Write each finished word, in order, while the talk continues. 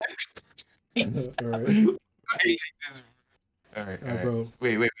All right, All right, all right. bro.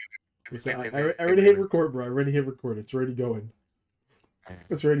 Wait, wait, Listen, wait, wait, I wait, wait, already wait, hit wait. record, bro. I already hit record. It's already going. All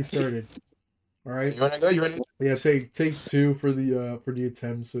It's already right. started. All right. You wanna go? You wanna? Yeah, take two for the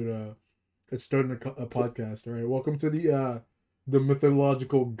attempts at starting a podcast. All right. Welcome to the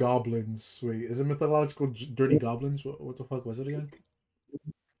mythological goblins. Wait, is it mythological dirty goblins? What the fuck was it again?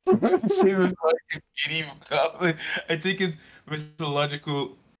 Same as like kitty goblin. I think it's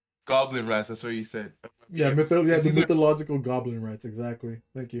mythological goblin rats. That's what you said. Yeah, It's the either mythological goblin rats. Exactly.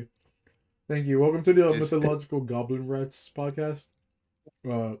 Thank you. Thank you. Welcome to the it's mythological goblin rats podcast.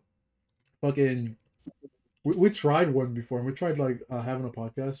 Uh, fucking, we tried one before. We tried like having a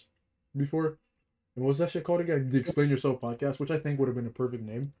podcast before. And what was that shit called again? The Explain Yourself podcast, which I think would have been a perfect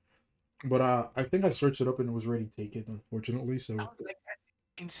name. But I think I searched it up and it was already taken, unfortunately. So like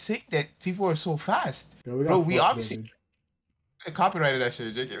insane that people are so fast, yeah, we bro. got We fucked there, obviously dude. copyrighted that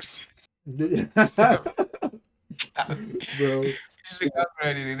shit, JK. Bro.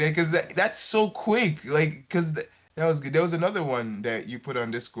 Copyrighted it because that's so quick. Like, because that was good. There was another one that you put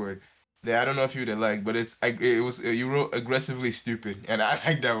on Discord that I don't know if you'd have liked, but it was you wrote aggressively stupid, and I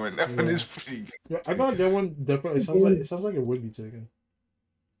like that one. That one Yeah. is pretty Yeah, I good. thought that one definitely it sounds like it would be taken.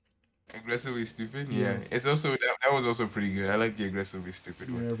 Aggressively stupid, Yeah. yeah. It's also that was also pretty good. I like the aggressively stupid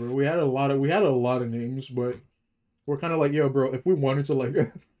one. Yeah, bro. We had a lot of names, but we're kind of like, yo, bro, if we wanted to like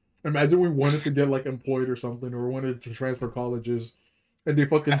imagine we wanted to get like employed or something or wanted to transfer colleges and they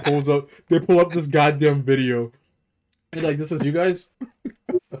pull up this goddamn video and like this is you guys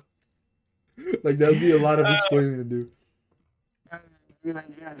like that'd be a lot of explaining to do.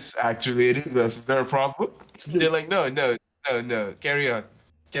 Yes, actually, it is us. Is there a problem? They're like, no, no, no, no. Carry on.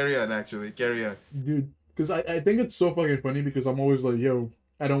 Actually, carry on. Dude, because I think it's so fucking funny because I'm always like, yo,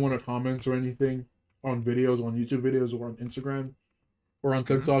 I don't want to comment or anything on videos, on YouTube videos or on Instagram or on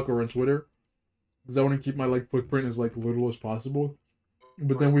Hmm. TikTok or on Twitter because I want to keep my like footprint as like little as possible.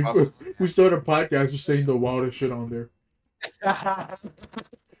 But Or then we possible. we start a podcast just saying the wildest shit on there. Yeah.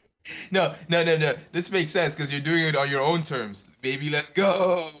 No, no, no, no. This makes sense because you're doing it on your own terms. Baby, let's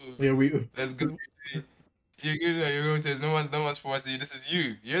go. Yeah, Let's go. You're going to. No one's forcing you. This is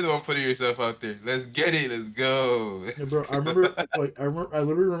you. You're the one putting yourself out there. Let's get it. Let's go. yeah, bro. I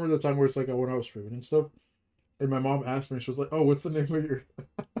literally remember the time where it's like when I was streaming and stuff, and my mom asked me, she was like, "Oh, what's the name of your?"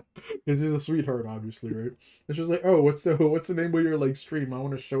 Because she's a sweetheart, obviously, right? And she was like, "Oh, what's the name of your like stream? I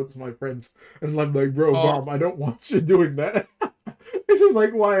want to show it to my friends." And I'm like, "Bro, Oh. mom, I don't want you doing that." It's just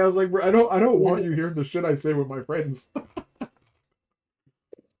like why I was like, "Bro, I don't want you hearing the shit I say with my friends."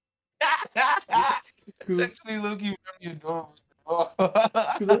 It's Because actually looking from your door.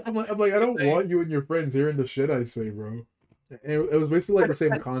 because I'm like I don't want you and your friends hearing the shit I say, bro. And it was basically like the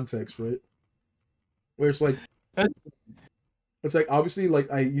same context, right? Where it's like obviously like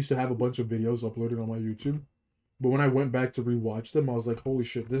I used to have a bunch of videos uploaded on my YouTube, but when I went back to rewatch them, I was like, holy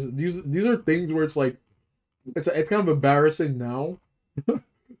shit, these are things where it's like it's kind of embarrassing now to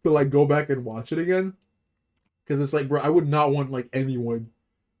like go back and watch it again because it's like, bro, I would not want like anyone,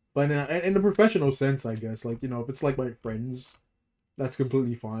 but in a professional sense, I guess, like you know, if it's like my friends, that's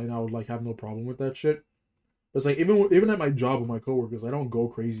completely fine. I would like have no problem with that shit. But it's like even at my job with my coworkers, I don't go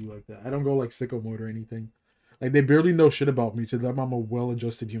crazy like that. I don't go like sicko mode or anything. Like they barely know shit about me. To them, I'm a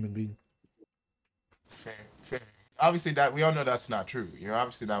well-adjusted human being. Fair, fair. Obviously, that we all know that's not true. You're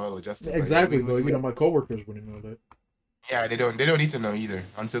obviously not well adjusted, but yeah, Exactly, but you know, my coworkers wouldn't know that. yeah, they don't need to know either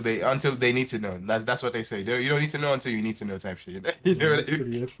until they need to know. That's what they say. You don't need to know until you need to know type shit. You Yeah, know what I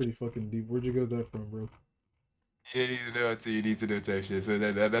mean? that's pretty fucking deep. Where'd you get that from, bro? You need to know until you need to know type shit. So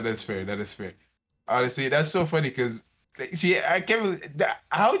that is fair. That is fair. Honestly, that's so funny because see, I can't believe that.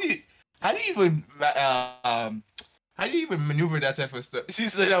 How do you even how do you even maneuver that type of stuff? She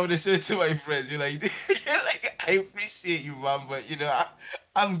said I want to show it to my friends. You're like you're like I appreciate you, mom, but you know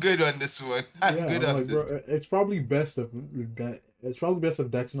I'm good on this one. I'm Yeah, good I'm on like, bro, this. it's probably best if that. It's probably best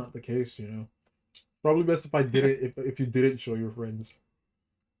if that's not the case. You know, probably best if I did it if you didn't show your friends,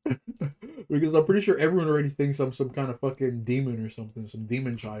 because I'm pretty sure everyone already thinks I'm some kind of fucking demon or something, some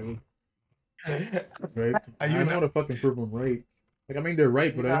demon child, right? Are I you don't not? want to fucking prove them right. Like, I mean, they're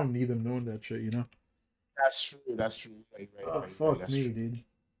right, but I Yeah, don't need them knowing that shit. You know? that's true. That's true. Oh Right. fuck That's me, true. dude.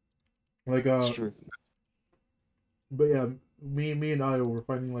 Like, That's true. but yeah, me and I were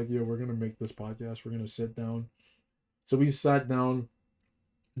finding like, yeah, we're gonna make this podcast. We're gonna sit down. So we sat down.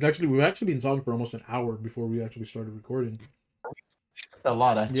 We've actually been talking for almost an hour before we actually started recording. A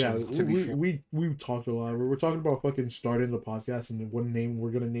lot Yeah, actually. To be fair. we talked a lot. We're talking about fucking starting the podcast and what name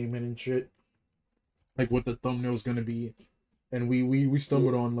we're gonna name it and shit. Like what the thumbnail's gonna be. And we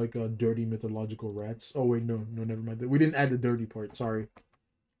stumbled on like dirty mythological rats. Oh wait, no, never mind. We didn't add the dirty part. Sorry.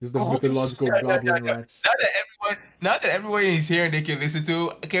 It's the Oh, mythological goblin rats. now that everyone is here and they can listen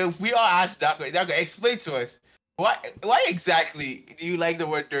to, okay, if we all ask Dako, explain to us why exactly do you like the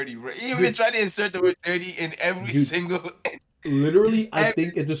word dirty? You even Dude, try to insert the word dirty in every dude, single. literally, I every,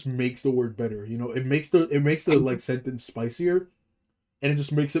 think it just makes the word better. You know, it makes the like sentence spicier, and it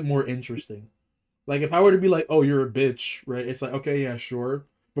just makes it more interesting. Like if I were to be like, "Oh, you're a bitch," right? It's like, okay, yeah, sure.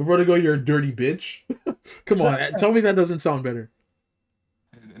 But for to go, "You're a dirty bitch." Come on, tell me that doesn't sound better.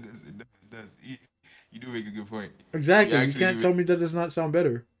 it does. You do make a good point. You Exactly. You actually can't do. tell me that does not sound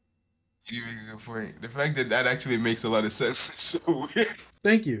better. You do make a good point. The fact that that actually makes a lot of sense is so weird.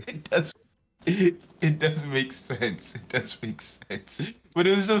 Thank you. It does. It does make sense. It does make sense. But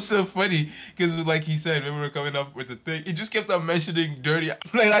it was so funny because, like he said, when we were coming up with the thing, he just kept on mentioning dirty. I'm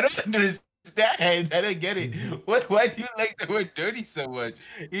like, I don't understand. I don't get it. Mhm. What? Why do you like the word dirty so much?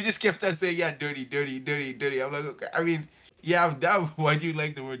 He just kept on saying, yeah, dirty, dirty, dirty, dirty. I'm like, okay. I mean, yeah, I'm down. Why do you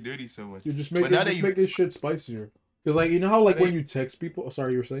like the word dirty so much? You just But make it now that just you, make this shit spicier. Cause like you know how now like that you when you text people. Oh,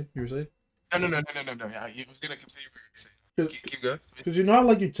 sorry, you were saying. You were saying. no. Yeah, I was gonna continue what you were saying. Keep going. Because you know how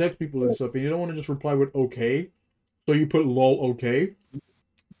like you text people and stuff, and you don't want to just reply with okay, so you put lol okay.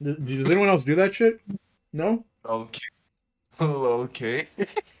 Does anyone else do that shit? No. Okay. Okay.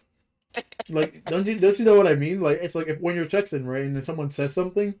 Like don't you know what I mean? Like it's like if when you're texting right, and then someone says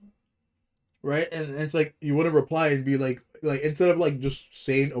something right, and it's like you want to reply and be like instead of like just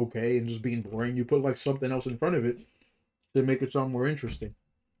saying okay and just being boring, you put like something else in front of it to make it sound more interesting.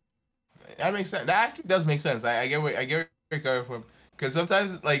 That makes sense. That actually does make sense. I get where you're coming from. Because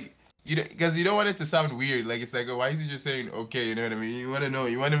sometimes like because you don't want it to sound weird. Like it's like, oh, why is he just saying okay? You know what I mean? You want to know.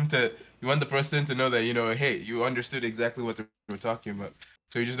 You want the person to know that hey, you understood exactly what they were talking about.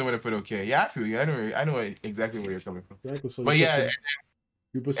 So you just don't want to put okay. Yeah, I feel you. I know exactly where you're coming from. Exactly. So But yeah,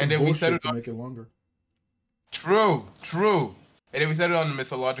 you put and some then we bullshit settled to on make it longer. true. And then we settled on the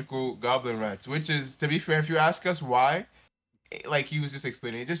mythological goblin rats, which is, to be fair, if you ask us why, like he was just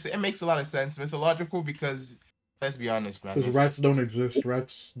explaining, it makes a lot of sense. Mythological because let's be honest, man. Because rats don't exist.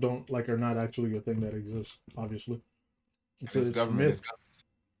 Rats don't like are not actually a thing that exists. Obviously, It's it's a government. myth.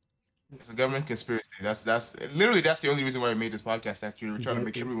 It's a government conspiracy. That's literally that's the only reason why we made this podcast. Actually, we're trying to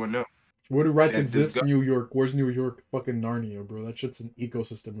make Exactly. everyone know Where do rats that this exist? New York. Where's New York? Fucking Narnia, bro. That shit's an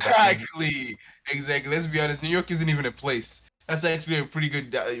ecosystem of its own. exactly. Let's be honest. New York isn't even a place. That's actually a pretty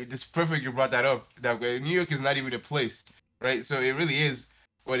good. It's perfect you brought that up. That New York is not even a place, right? So it really is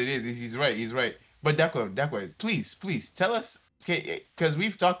what it is. He's right. He's right. But Dako, please tell us, okay? Because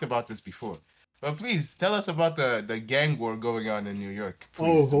we've talked about this before. But please tell us about the gang war going on in New York.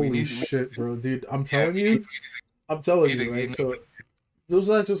 Oh, Please, holy shit, bro, dude! yeah, I'm telling we you, need right? to, So this is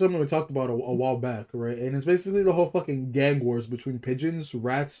actually something we talked about a while back, right? And it's basically the whole fucking gang wars between pigeons,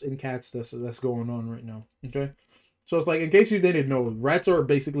 rats, and cats that's going on right now. Okay, so it's like in case you didn't know, rats are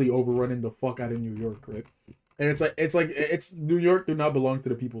basically overrunning the fuck out of New York, right? And it's New York do not belong to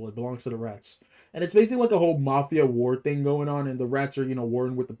the people; it belongs to the rats. And it's basically like a whole mafia war thing going on, and the rats are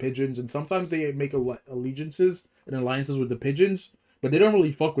warring with the pigeons, and sometimes they make allegiances and alliances with the pigeons, but they don't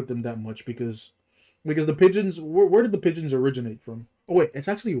really fuck with them that much because the pigeons where did the pigeons originate from? Oh wait, it's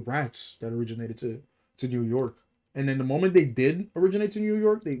actually rats that originated to New York. And then the moment they did originate to New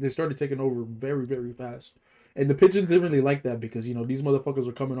York, they started taking over very, very fast. And the pigeons didn't really like that because these motherfuckers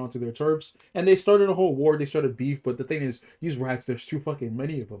were coming onto their turfs and they started a whole war. They started beef, but the thing is, these rats, there's too fucking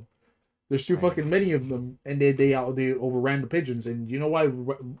many of them. There's too right. fucking many of them, and they overran the pigeons. And you know why?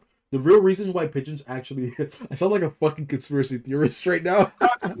 The real reason why pigeons actually I sound like a fucking conspiracy theorist right now.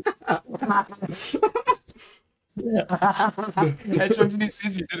 Hedge funds these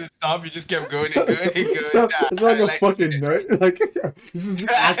days, you didn't stop. You just kept going and going and going. It's like I a like fucking nut. Like this is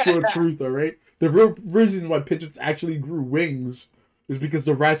the actual truth, all right. The real reason why pigeons actually grew wings is because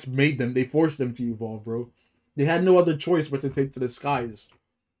the rats made them. They forced them to evolve, bro. They had no other choice but to take to the skies.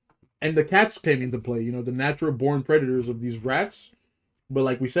 And the cats came into play. The natural born predators of these rats. But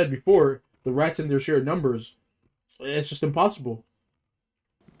like we said before, the rats in their sheer numbers, it's just impossible.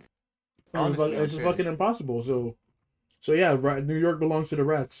 honestly It's just unfair. fucking impossible. So yeah, New York belongs to the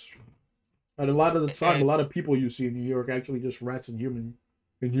rats. And a lot of the time, And, a lot of people you see in New York actually just rats in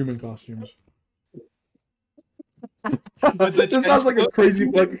human costumes. with the This sounds trench like a coat, crazy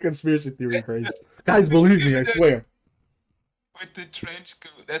fucking conspiracy theory, guys. Guys, believe me, I swear. with the trench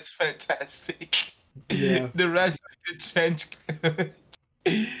coat, that's fantastic. Yeah, The rats with the trench coat.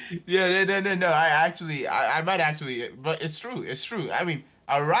 Yeah, no. I might actually, but it's true. It's true. I mean,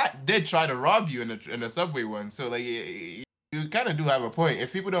 a rat did try to rob you in a subway once, so like you kind of do have a point.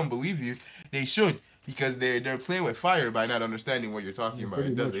 If people don't believe you, they should because they're playing with fire by not understanding what you're talking yeah, about.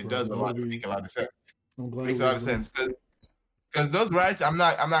 pretty much, It bro. does make a lot of sense. I'm glad Makes a we lot of agree. sense. Because those rats, I'm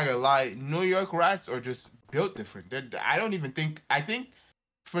not gonna lie, New York rats are just built different. I don't even think. I think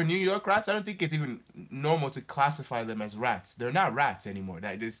for New York rats, I don't think it's even normal to classify them as rats. They're not rats anymore.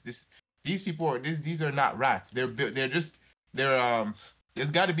 These people are these are not rats. They're built. They're. There's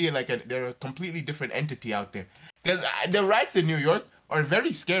got to be they're a completely different entity out there. Because the rats in New York are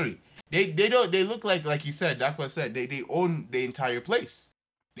very scary. They look like you said. That's what I said. They own the entire place.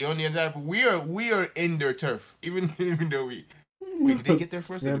 They own the entire. We are in their turf. Even though we. Wait, did they get there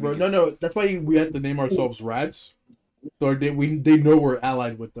first? Or Yeah, did we bro. get No. That's why we had to name ourselves rats. So they know we're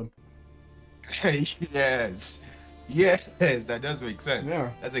allied with them. Yes. Yes, that does make sense.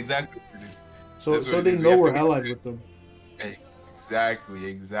 Yeah. That's exactly what it is. So That's what it they is. We know have to we're get allied with them.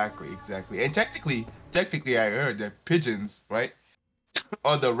 exactly. And technically, I heard that pigeons, right,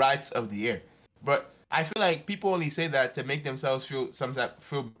 are the rats of the air. But I feel like people only say that to make themselves feel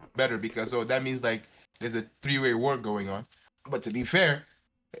better because that means like there's a three-way war going on. But to be fair,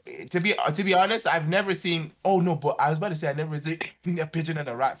 to be honest, I've never seen. Oh no, but I was about to say I never seen a pigeon and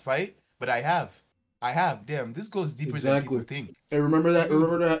a rat fight, but I have. I have. Damn, this goes deeper than people Exactly. think. And remember that. People,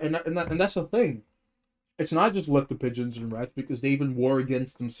 Remember that. And that's the thing. It's not just left the pigeons and rats because they even war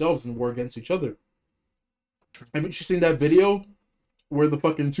against themselves and war against each other. Haven't you seen that video where the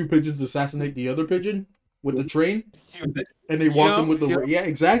fucking two pigeons assassinate the other pigeon with the train and they walk in with the yeah,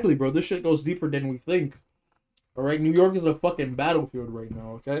 exactly, bro. This shit goes deeper than we think. All right, New York is a fucking battlefield right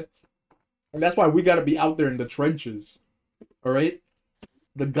now, okay? And that's why we got to be out there in the trenches. All right,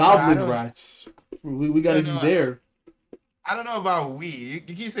 the goblin rats. We got to be there. I don't know about we.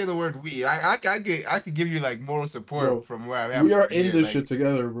 You can say the word we. I could give you like moral support Bro, from where I am. we are in this shit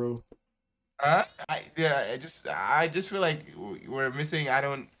together, bro. I just feel like we're missing. I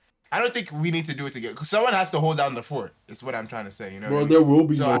don't think we need to do it together. Cause someone has to hold down the fort. Is what I'm trying to say. You know. Bro, what I mean? there will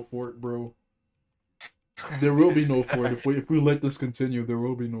be no fort, bro. There will be no fort if we let this continue. There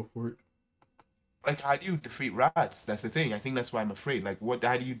will be no fort. Like, how do you defeat rats? That's the thing. I think that's why I'm afraid. Like,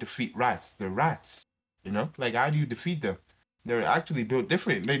 how do you defeat rats? They're rats. You know. Like, how do you defeat them? They're actually built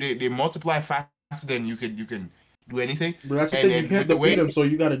different. They multiply faster than you can do anything. But that's the thing. You can't defeat them, so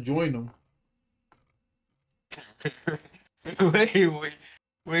you gotta join them. Wait.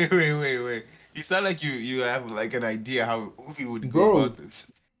 You sound like you have like an idea how we would go about this.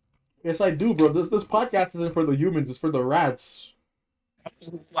 Yes, I do, bro. This podcast isn't for the humans. It's for the rats.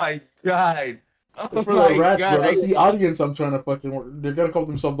 Oh my god. It's for the rats, bro. That's the audience I'm trying to fucking. They're gonna call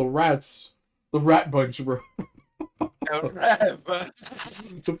themselves the rats, the rat bunch, bro. The rat bunch.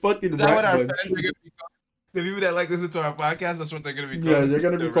 The fucking rat bunch. The people that like listen to our podcast, that's what they're gonna be called. Yeah, they're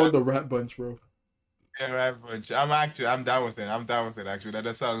gonna be called the rat bunch, bro. Yeah, rat bunch. I'm down with it. Actually. That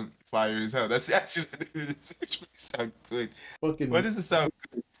does sound fire as hell. That's actually sound good. Fucking. What does it sound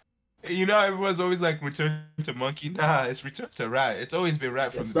good? You know, everyone's always like return to monkey. Nah, it's return to rat. It's always been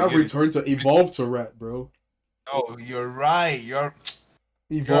rat from the beginning. It's not return to evolve to rat, bro. Oh, you're right. You're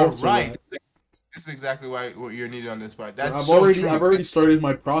right. This is exactly what you're needed on this part. That's I've already started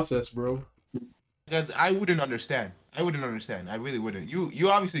my process, bro. Because I wouldn't understand. I really wouldn't. You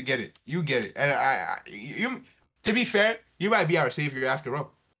obviously get it. You get it. And you to be fair, you might be our savior after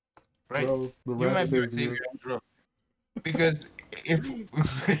all. Right? Bro, you might be our savior after all. Because if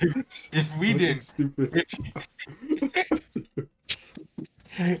we didn't stupid.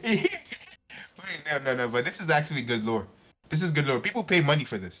 Wait, no, but this is actually good lore. This is good lore. People pay money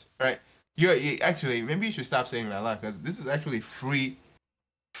for this, right? You actually, maybe you should stop saying that a lot because this is actually free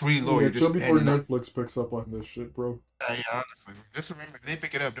lore. Yeah, chill before Netflix picks up on this shit, bro. Yeah, honestly, just remember if they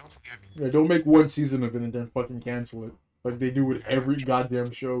pick it up, don't forget me. Yeah, don't make one season of it and then fucking cancel it like they do with every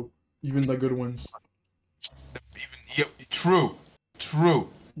goddamn show, even the good ones. True,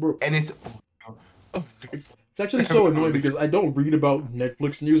 bro. And it's actually so annoying because I don't read about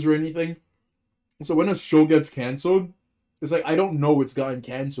Netflix news or anything. So when a show gets canceled, it's like I don't know it's gotten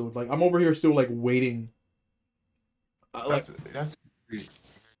canceled. Like I'm over here still like waiting. That's really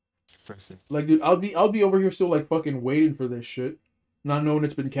impressive. Like dude, I'll be over here still like fucking waiting for this shit, not knowing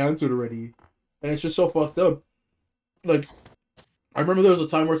it's been canceled already, and it's just so fucked up. Like I remember there was a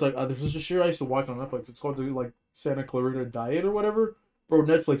time where it's like this is a show I used to watch on Netflix. It's called like Santa Clarita Diet or whatever. Bro,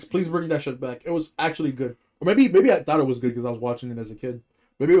 Netflix, please bring that shit back. It was actually good. Or maybe I thought it was good because I was watching it as a kid.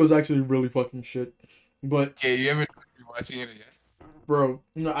 Maybe it was actually really fucking shit. But okay, you ever watching it again? Bro,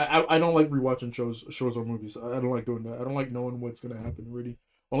 no, I don't like rewatching shows or movies. I don't like doing that. I don't like knowing what's gonna happen really.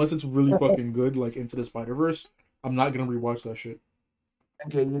 Unless it's really fucking good, like Into the Spider-Verse, I'm not gonna rewatch that shit.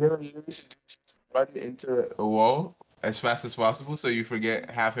 Okay, you know what you should do? Run into a wall as fast as possible so you forget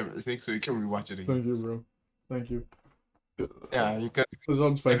half everything so you can rewatch it again. Thank you, bro. Thank you. Yeah, you could. This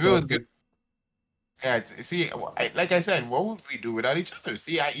sounds fantastic. If it was good, Yeah, see, like I said, what would we do without each other?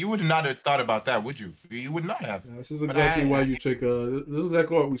 See, you would not have thought about that, would you? You would not have. Yeah, this is But exactly why you take this is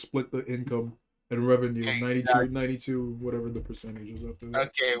exactly why we split the income and revenue exactly. 92 whatever the percentage is after that.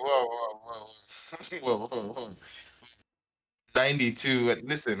 Okay, whoa, whoa. 92.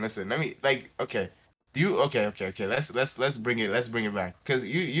 Listen. Let me okay. Okay. Let's bring it back. Because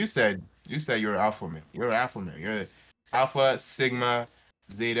you said you're an alpha male. You're an alpha male. You're alpha, sigma,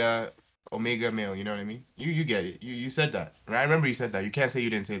 zeta, omega male. You know what I mean? You get it. You said that. And I remember you said that. You can't say you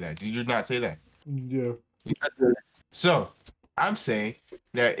didn't say that. Did you not say that? Yeah, You said that. So I'm saying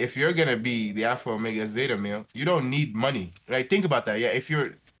that if you're gonna be the alpha, omega, zeta male, you don't need money. Right? Think about that. Yeah. If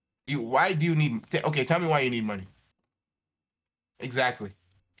why do you need? Okay, tell me why you need money. Exactly.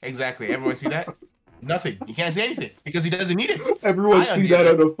 Exactly. Everyone see that? Nothing. He can't say anything because he doesn't need it. everyone I, on see the that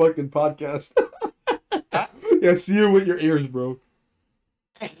other on a fucking podcast. hand, Yeah, see it with your ears, bro.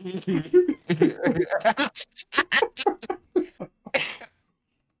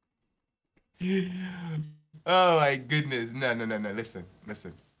 oh my goodness. No.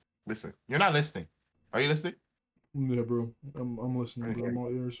 Listen. You're not listening. Are you listening? Yeah, bro. I'm listening, bro. I'm Okay.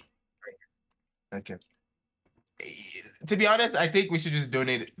 all ears. Okay. To be honest, I think we should just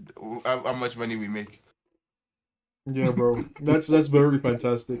donate how much money we make. Yeah, bro. That's very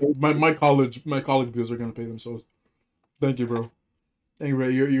fantastic. My college bills are gonna pay themselves. Thank you, bro. Thank you,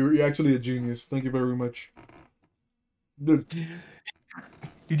 Ray. You're actually a genius. Thank you very much. Dude,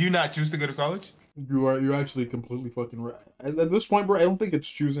 Did you not choose to go to college? you're actually completely fucking right. At this point, bro, I don't think it's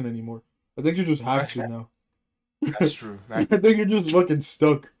choosing anymore. I think you just have to now. That's true. I think you're just fucking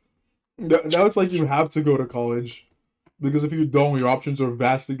stuck. Now it's like you have to go to college because if you don't, your options are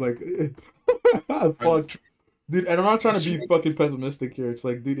vastly like fucked, dude. And I'm not trying to It's be true. fucking pessimistic here. It's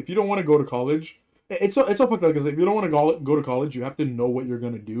like, dude, if you don't want to go to college, it's so fucked up because if you don't want to go to college, you have to know what you're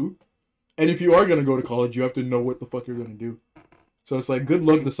gonna do, and if you are gonna go to college, you have to know what the fuck you're gonna do. So it's like, good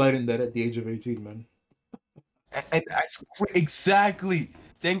luck deciding that at the age of 18, man. And exactly.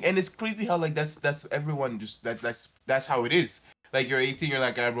 And it's crazy how like that's everyone just that's how it is. Like you're 18, you're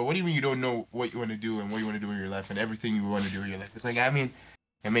like, ah, bro, what do you mean you don't know what you want to do and what you want to do in your life and everything you want to do in your life? It's like, I mean,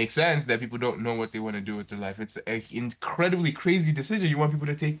 it makes sense that people don't know what they want to do with their life. It's an incredibly crazy decision you want people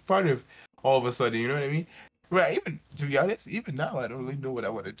to take part of all of a sudden. You know what I mean? Right. Even to be honest, even now I don't really know what I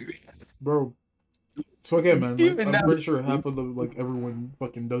want to do. Bro. So again, man, like Even I'm now, pretty sure half of the like everyone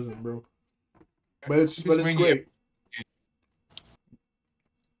fucking doesn't, bro. But it's just but it's winging it. great.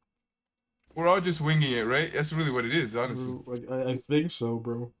 We're all just winging it, right? That's really what it is, honestly. Bro, like I think so,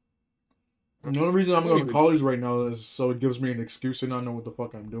 bro. The Okay. only reason I'm Don't going to even. college right now is so it gives me an excuse to not know what the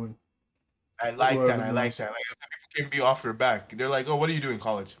fuck I'm doing. I like that. Rather I than like else. that. Like some people can be off your back. They're like, "Oh, what are you doing in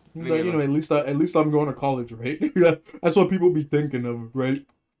college? Leave me Like, alone." at least I'm going to college, right? Yeah, that's what people be thinking of, right?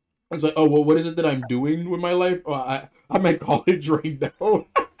 It's like, oh well, what is it that I'm doing with my life? Oh, I'm at college right now.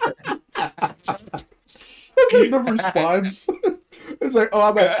 That's like the response. It's like, oh,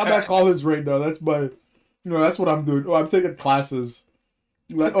 I'm at college right now. That's that's what I'm doing. Oh, I'm taking classes.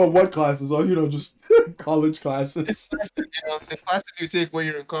 Like, oh, what classes? Oh, just college classes. The classes you take when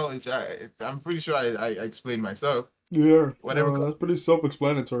you're in college, I'm pretty sure I explained myself. Yeah, Whatever that's pretty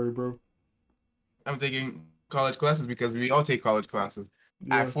self-explanatory, bro. I'm taking college classes because we all take college classes.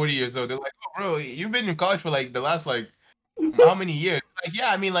 At Yeah, 40 years old, they're like, "Oh, bro, you've been in college for like the last like how many years?" Like,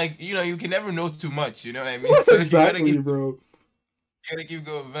 yeah, I mean, like you can never know too much. You know what I mean? So exactly, bro. you gotta keep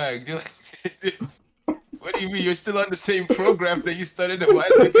going back. You're like, what do you mean? You're still on the same program that you started a while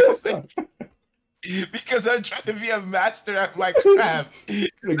ago? It's like, because I'm trying to be a master at my craft. That's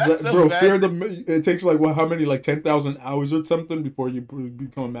Exactly, so bro. bad. Here, it takes like what? How many? Like 10,000 hours or something before you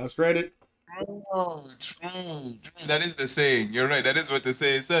become a master at it. True. That is the saying. You're right. That is what the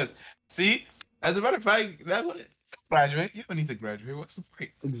saying says. See, as a matter of fact, graduate. You don't need to graduate. What's the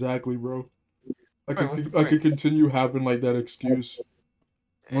point? Exactly, bro. I Right, what's the could I point? could continue having like that excuse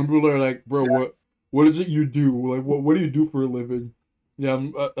when people are like, bro, what is it you do? Like, what do you do for a living? Yeah,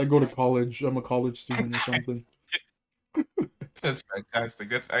 I go to college. I'm a college student or something. That's fantastic.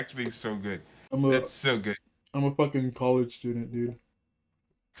 That's actually so good. I'm a That's so good. I'm a fucking college student, dude.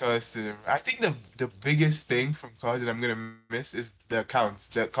 Because I think the biggest thing from college that I'm gonna miss is the accounts.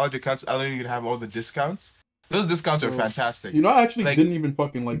 The college accounts. I don't even have all the discounts. Those discounts are Bro, fantastic. I actually Like, didn't even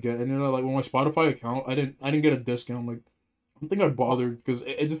fucking like get, and like with my Spotify account, I didn't get a discount. Like, I don't think I bothered because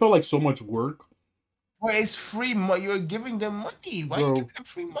it just felt like so much work, well, it's free money. You're giving them money. Why are you bro. giving them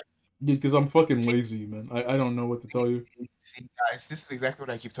free money? Because I'm fucking lazy, man. I don't know what to tell you. See, guys, this is exactly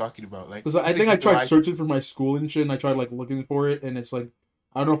what I keep talking about. Like, Because this I is think I exactly tried why. searching for my school and shit, and I tried like looking for it, and it's like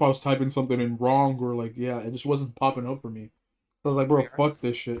I don't know if I was typing something in wrong or like yeah, it just wasn't popping up for me. I was like, bro, fuck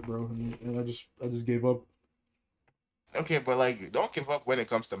this shit, bro, and I just gave up. Okay, but like, don't give up when it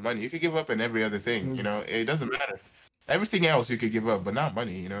comes to money. You could give up in every other thing. Mm. It doesn't matter. Everything else you could give up, but not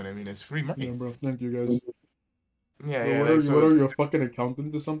money. You know what I mean? It's free Yeah, money. bro. Thank you guys. Yeah, Bro, yeah. Like what so, are you, a fucking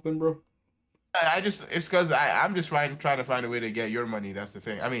accountant or something, bro? I just it's because I'm just trying to find a way to get your money. That's the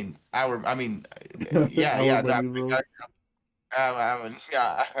thing. I mean, yeah, Our yeah. No, money, bro.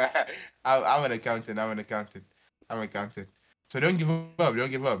 yeah, I'm an accountant. I'm an accountant. I'm an accountant. So don't give up.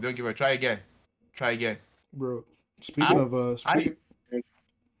 Don't give up. Don't give up. Try again. Try again. Bro. Speaking I, of I,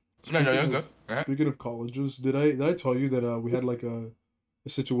 no, no, speaking you're of good. Uh-huh. speaking of colleges, did I tell you that we had like a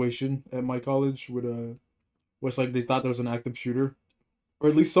situation at my college with was like they thought there was an active shooter, or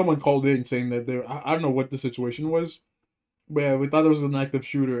at least someone called in saying that there. I don't know what the situation was, but yeah, we thought there was an active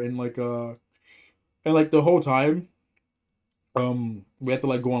shooter, and like the whole time, we had to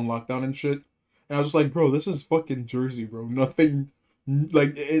like go on lockdown and shit. And I was just like, bro, this is fucking Jersey, bro. Nothing,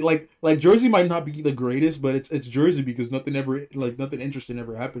 like Jersey might not be the greatest, but it's Jersey because nothing interesting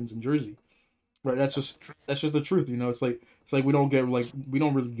ever happens in Jersey. Right, that's just the truth, you know. It's like we don't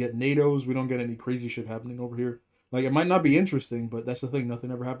really get NATOs, we don't get any crazy shit happening over here. Like it might not be interesting, but that's the thing.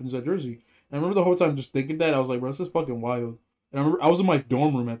 Nothing ever happens at Jersey. And I remember the whole time just thinking that I was like, bro, this is fucking wild. And I remember I was in my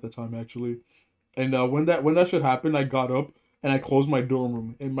dorm room at the time actually, and when that shit happened, I got up and I closed my dorm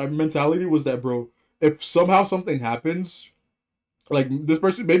room. And my mentality was that, bro, if somehow something happens, like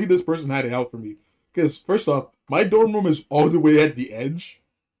maybe this person had it out for me. Because first off, my dorm room is all the way at the edge,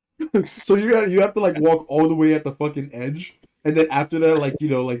 so you have to like walk all the way at the fucking edge, and then after that, like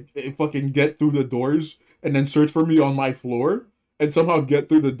like fucking get through the doors, and then search for me on my floor, and somehow get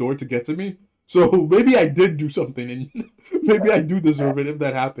through the door to get to me. So maybe I did do something, and maybe I do deserve it if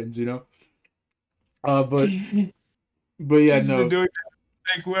that happens, you know. Uh, but but yeah, He's been no, doing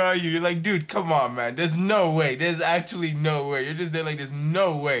like, where are you? You're like, dude, come on, man. There's no way. There's actually no way. You're just there like, there's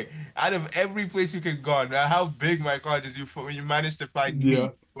no way. Out of every place you could go, no how big my college is, you managed to find yeah,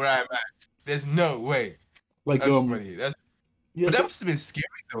 me where I'm at. There's no way. like That's funny. yeah, But that so must have been scary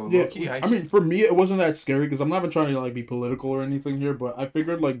though, low yeah. key, high I key. mean, for me, it wasn't that scary because I'm not even trying to like be political or anything here, but I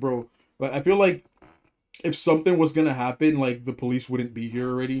figured like, bro, like I feel like if something was gonna happen, like the police wouldn't be here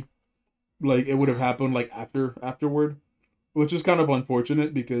already. Like it would have happened like afterward, which is kind of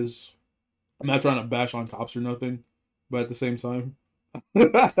unfortunate because I'm not trying to bash on cops or nothing, but at the same time,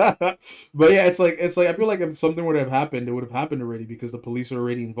 but yeah, it's like I feel like if something would have happened, it would have happened already because the police are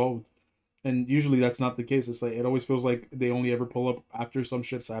already involved, and usually that's not the case. It's like it always feels like they only ever pull up after some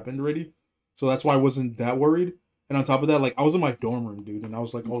shit's happened already, so that's why I wasn't that worried. And on top of that, like I was in my dorm room, dude, and I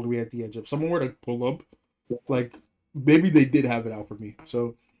was like all the way at the edge. If someone were to pull up, like maybe they did have it out for me,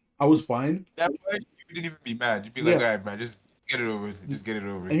 so I was fine. That point, you didn't even be mad. You'd be like, Yeah. all right, man, just get it over with. Just get it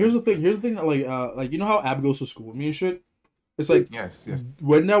over And with, man. here's the thing, like you know how Ab goes to school with me and shit. It's like Yes, yes.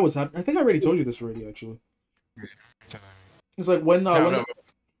 when that was happening. I think I already told you this already. Actually, it's like No, no,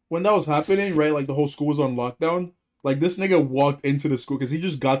 when that was happening, right? Like the whole school was on lockdown. Like this nigga walked into the school because he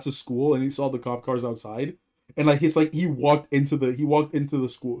just got to school and he saw the cop cars outside, and like he walked into the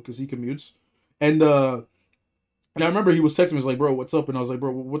school because he commutes, and and I remember he was texting me, he was like, bro, what's up? And I was like,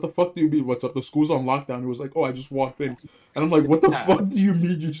 bro, what the fuck do you mean, what's up? The school's on lockdown. He was like, oh, I just walked in. And I'm like, what the fuck do you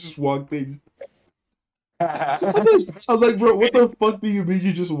mean you just walked in? I was like, bro, what the fuck do you mean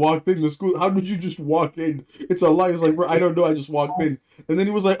you just walked in the school? How did you just walk in? It's a lie. I was like, bro, I don't know. I just walked in. And then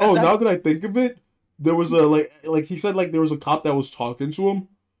he was like, oh, now that I think of it, there was a like he said like there was a cop that was talking to him,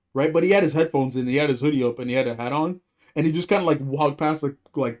 right? But he had his headphones in, he had his hoodie up, and he had a hat on, and he just kind of like walked past the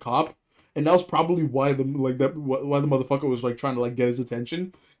like cop, and that was probably why why the motherfucker was like trying to like get his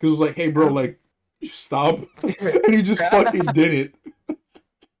attention because it was like, hey, bro, like stop, and he just fucking did it.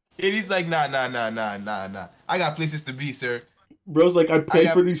 And he's like, nah, nah, nah, nah, nah, nah. I got places to be, sir. Bro's like, I I paid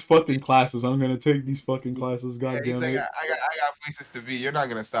got for these fucking classes. I'm gonna take these fucking classes. Yeah, God he's damn like, it, I got places to be. You're not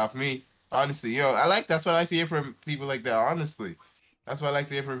gonna stop me. Honestly, yo, that's what I like to hear from people like that. Honestly, that's what I like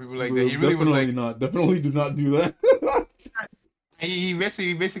to hear from people like that. bro. He really was Definitely like, not. Definitely do not do that. he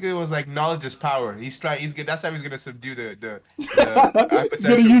basically was like, knowledge is power. He's trying. He's good. That's how he's gonna subdue the He's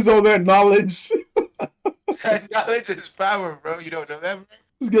gonna potential. use all that knowledge. Knowledge is power, bro. You don't know that, bro?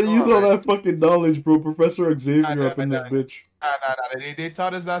 He's gonna Come use on, all man. that fucking knowledge, bro. Professor Nah, Xavier nah, up in nah, this bitch. nah. They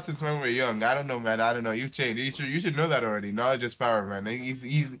taught us that since when we were young. I don't know, man. I don't know. You've changed. You should know that already. Knowledge is power, man.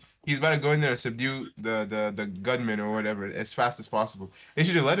 He's about to go in there and subdue the gunman or whatever as fast as possible. They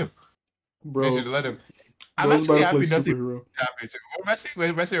should have let him. They should Bro, have let him. I'm bro's about actually to play happy nothing superhero. happened to him.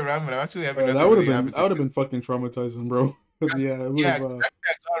 We're messing around, but I'm actually happy nothing really happened to That him. would have been fucking traumatizing, bro. Yeah, it would Yeah, have. that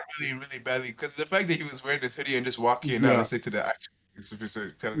got really, really badly because the fact that he was wearing this hoodie and just walking and not Yeah, listening to the actual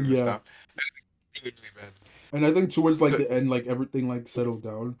officer telling him to yeah. stop. really, really bad. And I think towards like Good. the end, like everything like settled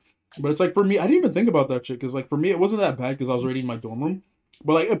down. But it's like for me, I didn't even think about that shit because like for me, it wasn't that bad because I was already in my dorm room.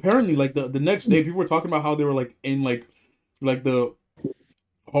 But like apparently, like the next day, people were talking about how they were like in like the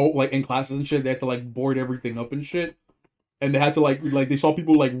whole like in classes and shit. They had to like board everything up and shit, and they had to like they saw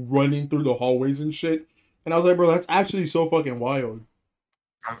people like running through the hallways and shit. And I was like, bro, that's actually so fucking wild,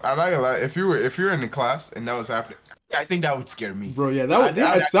 I'm not gonna lie. If you're in the class and that was happening, I think that would scare me. bro. Yeah, yeah, I'd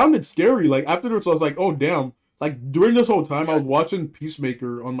it sounded scary. Like afterwards, I was like, oh damn. Like during this whole time, I was watching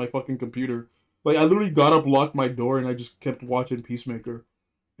Peacemaker on my fucking computer. Like I literally got up, locked my door, and I just kept watching Peacemaker.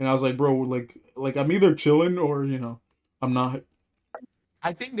 And I was like, bro, like I'm either chilling or I'm not.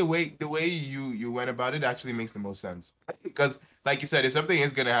 I think the way you went about it actually makes the most sense because, like you said, if something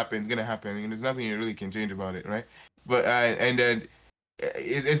is gonna happen, it's gonna happen, and there's nothing you really can change about it, right? But and then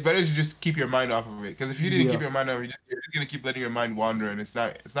it's better to just keep your mind off of it because if you didn't keep Yeah, your mind off it, you're just gonna keep letting your mind wander, and it's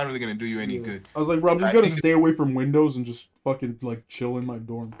not really gonna do you any yeah. good. I was like, bro, I'm just I gonna think stay away from windows and just fucking like chill in my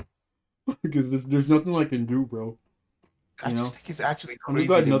dorm because there's nothing I can do, bro. I You just know, think it's actually I'm just crazy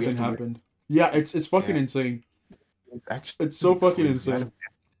glad that we nothing have to wear. happened. Yeah, it's fucking Yeah, insane. it's It's so actually fucking crazy. I insane. don't.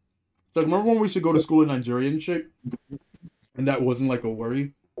 Like, remember when we used to go to school in Nigeria and shit, and that wasn't like a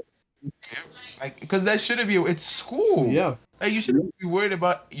worry? Like, because that shouldn't be. It's school. Yeah, Like, you shouldn't be worried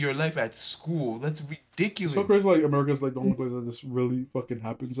about your life at school. That's it's so ridiculous. crazy. Like America's like the only place that this really fucking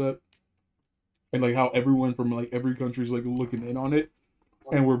happens at, and like how everyone from like every country's like looking in on it,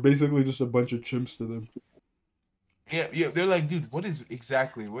 and we're basically just a bunch of chimps to them. Yeah, yeah. They're like, dude, what is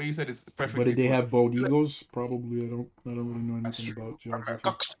exactly what you said is But did perfectly they put. have bald eagles? Probably. I don't really know That's anything true. about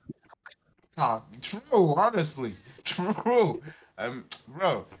geography. True, honestly, true.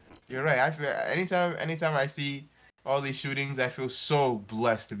 Bro, you're right. I feel anytime I see all these shootings, I feel so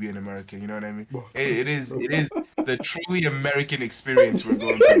blessed to be an American. You know what I mean? It is the truly American experience we're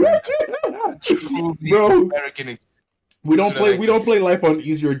going through right now. Truly Bro, American experience. we That's don't what I play like we to don't say. play life on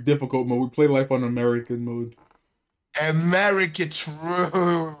easy or difficult mode. We play life on American mode. America,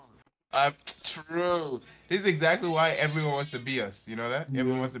 true. True. This is exactly why everyone wants to be us. You know that?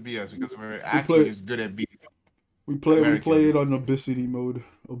 Everyone Yeah. wants to be us because we're We actually play just good at being we play Americans. it on obesity mode.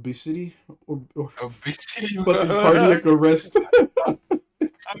 Obesity? Or Obesity fucking mode. cardiac arrest.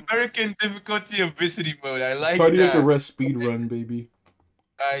 American difficulty obesity mode. I like Cardiac that. arrest speed run, baby.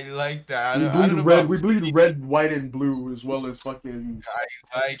 I like that. We I bleed don't know red. about We bleed speed. red, white, and blue, as well as fucking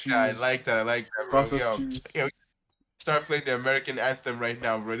I like that. I cheese, like that. I like that, bro. processed Yo, cheese. yo, start playing the American anthem right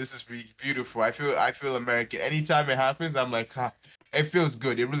now, bro. This is beautiful. I feel American. Anytime it happens, I'm like, ha, it feels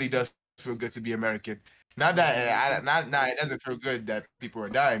good. It really does feel good to be American. Not Yeah, that American. not it doesn't feel good that people are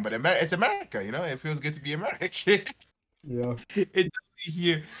dying, but it's America, you know. It feels good to be American. Yeah. It does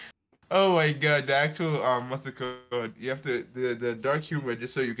here. Oh my God, the actual what's it called? You have to the dark humor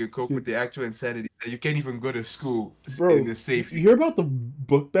just so you can cope with Dude, the actual insanity. That you can't even go to school in bro, the you safety. hear about the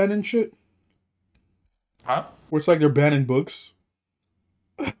book ban and shit? Huh? Where it's like they're banning books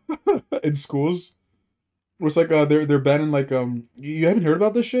in schools. Where it's like they're banning like you haven't heard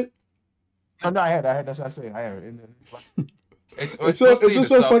about this shit? No, no, I had. That's what I say. I had. It's It's mostly in just the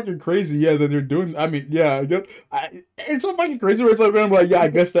so south. fucking crazy, yeah, that they're doing. I mean, yeah, it's so fucking crazy. Where it's like, I'm like, yeah, I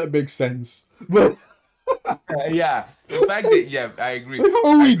guess that makes sense. But Yeah, the fact that yeah, I agree. like, how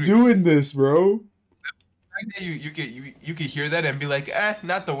are I we agree. doing this, bro? The fact that you can hear that and be like,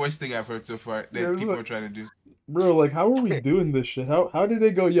 not the worst thing I've heard so far Yeah, that people like, are trying to do. bro, like, how are we doing this shit? How did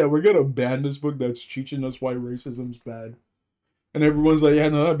they go? Yeah, we're gonna ban this book that's teaching us why racism's bad. And everyone's like, yeah,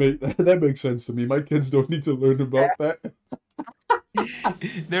 no, that makes sense to me. My kids don't need to learn about that.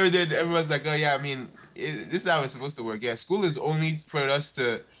 Everyone's like, oh yeah, I mean, this is how it's supposed to work. Yeah, school is only for us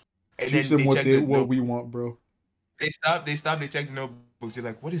to, and Teach then them they check the what notebook. we want, bro. They check the notebooks. You're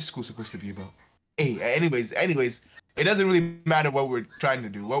like, what is school supposed to be about? Hey, anyways, it doesn't really matter what we're trying to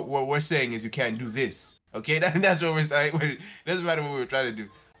do. What we're saying is you can't do this. Okay, that's what we're saying. It doesn't matter what we're trying to do.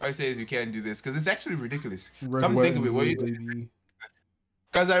 All I say is you can't do this because it's actually ridiculous. Red, Come to white, think of and it, what blue, you baby.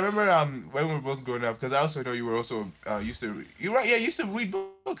 because I remember when we were both growing up, because I also know you were also used to you're right, yeah, you used to read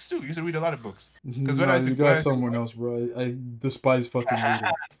books too. You used to read a lot of books. Because Nah, you when got I used to someone else, bro. I despise fucking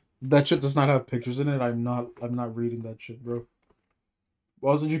reading. That shit does not have pictures in it. I'm not reading that shit, bro.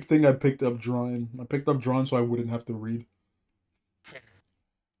 Why did you think I picked up drawing? I picked up drawing so I wouldn't have to read.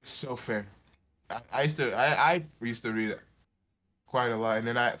 so fair. I used to read quite a lot, and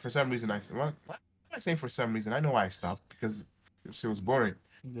then I for some reason I said, well, why am I saying for some reason? I know why I stopped because she was boring.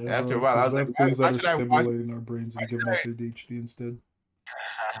 Yeah, After bro, a while, I because was we like, have things why that are should I watch? stimulating our brains Why and giving us ADHD instead.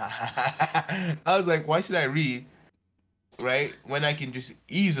 I was like, why should I read, right? When I can just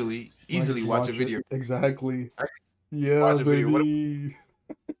When I can easily just watch a watch it. video. Exactly. I can Yeah, watch a video. What baby.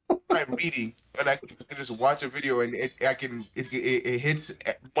 I'm reading, and I can just watch a video, and it hits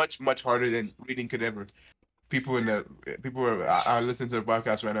much harder than reading could ever. People are listening to the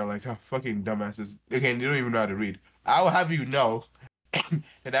podcast right now like, oh, fucking dumbasses. Again, you don't even know how to read. I will have you know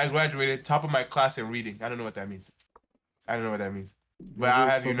that I graduated top of my class in reading. I don't know what that means. I don't know what that means. But I'll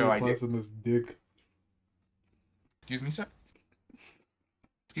Graduate have you top of know your I did. class in this dick. Excuse me, sir.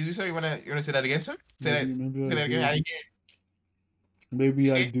 Excuse me, sir. You wanna say that again, sir? Maybe Say I that again. I do. didn't hear Maybe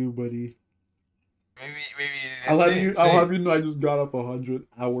you. I Okay? do, buddy. Maybe you didn't say it. I'll Say have it. you know I just got off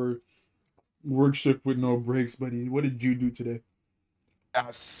 100-hour work shift with no breaks, buddy. What did you do today?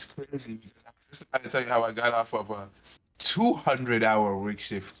 That's crazy. Because I was just about to tell you how I got off of a 200-hour work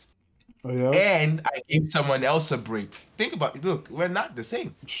shift. Oh yeah? And I gave someone else a break. Think about it. Look, we're not the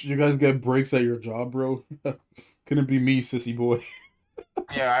same. You guys get breaks at your job, bro? Couldn't be me, sissy boy.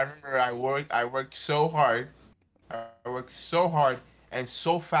 Yeah, I remember I worked so hard. I worked so hard and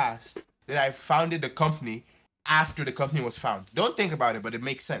so fast that I founded the company after the company was found. Don't think about it, but it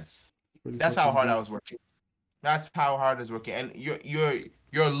makes sense. Pretty That's how fucking hard I dope. was working. That's how hard I was working. And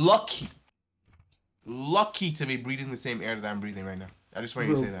you're lucky to be breathing the same air that I'm breathing right now. I just wanted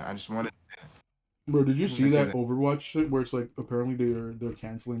you to say Bro, that. I just wanted bro, did you to see say that that. Overwatch shit where it's like apparently they're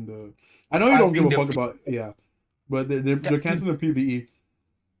canceling the? I know you I don't give think a fuck about but they're dude, canceling the PVE.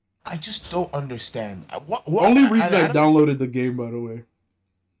 I just don't understand. What Only I, reason I I don't downloaded the game, by the way,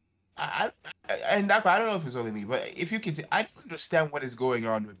 and that, I don't know if it's only me, but if you can, I don't understand what is going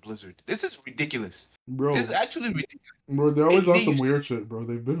on with Blizzard. This is ridiculous. This is bro. actually ridiculous. Bro, they're always They on some used weird shit, bro.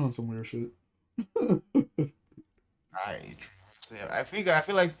 They've been on some weird shit. I I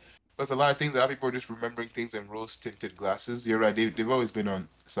feel like with a lot of things, a lot of people are just remembering things in rose tinted glasses. You're right. They've always been on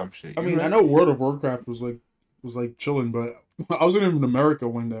some shit. I You're mean, I right. know World of Warcraft was like chilling, but I wasn't even in America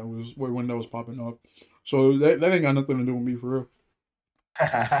when that was popping up, so that ain't got nothing to do with me for real.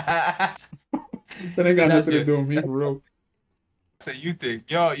 That You ain't said got that's nothing to it. do with me for real. So you think,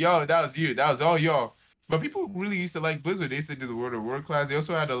 yo, that was you. That was all y'all. But people really used to like Blizzard. They used to do the World of Warcraft. They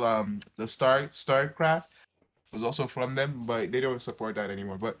also had the StarCraft was also from them, but they don't support that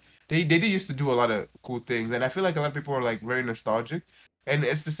anymore. But they did used to do a lot of cool things, and I feel like a lot of people are like very nostalgic, and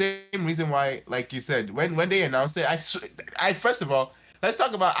it's the same reason why, like you said, when they announced it, I first of all, let's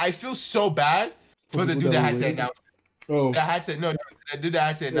talk about. I feel so bad For for the people dude that that were had to waiting. announce it. Oh, That had to no, the dude that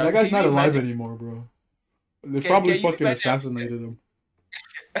had to yeah, that announce it. guy's Can not you alive imagine? anymore, bro. They Can probably you fucking imagine? assassinated him.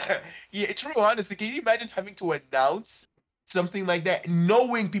 Yeah, true. Honestly, can you imagine having to announce something like that,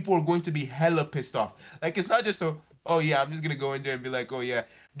 knowing people are going to be hella pissed off? Like, it's not just so, oh yeah, I'm just gonna go in there and be like, oh yeah,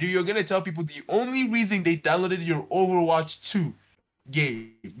 you're gonna tell people the only reason they downloaded your Overwatch 2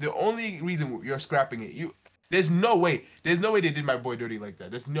 game, the only reason you're scrapping it, there's no way they did my boy dirty like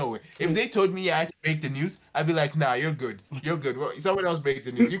that. There's no way. If they told me I had to break the news, I'd be like, nah, you're good. Well, someone else break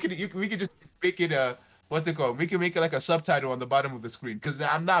the news. We could just make it what's it called? We can make it like a subtitle on the bottom of the screen because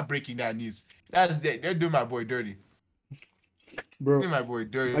I'm not breaking that news. They're doing my boy dirty. Bro, Doing my boy I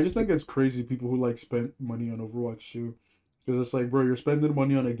dirty. just think it's crazy people who like spent money on Overwatch too, because it's like, bro, you're spending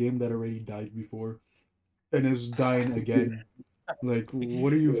money on a game that already died before and is dying again. Like,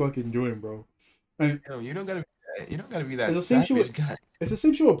 what are you fucking doing, bro? And Yo, you don't gotta be it's that the same shit with savage guy. it's the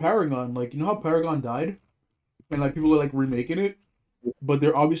same shit with Paragon. Like, you know how Paragon died, and like people are like remaking it, but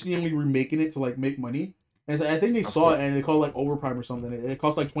they're obviously only remaking it to like make money. And so I think they Of saw course. it and they called it like Overprime or something. It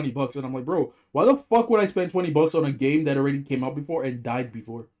cost like $20, and I'm like, bro, why the fuck would I spend $20 on a game that already came out before and died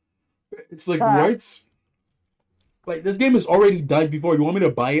before? It's like, what? Like, this game has already died before. You want me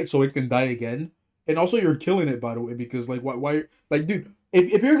to buy it so it can die again? And also, you're killing it, by the way, because like, why like, dude,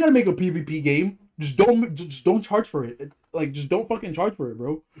 if you're gonna make a PvP game, just don't charge for it. Like, just don't fucking charge for it,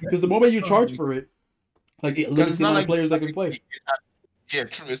 bro. Because the moment you charge for it, like, it Because limits it's the not amount of like players that can play. yeah,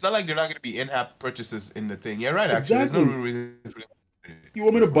 true. It's not like they're not gonna be in-app purchases in the thing. Yeah, right. Actually, there's no Exactly. real reason You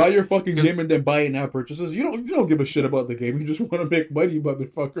want me to buy your fucking because game and then buy in-app purchases? You don't give a shit about the game. You just want to make money,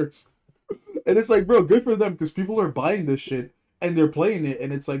 motherfuckers. And it's like, bro, good for them because people are buying this shit and they're playing it,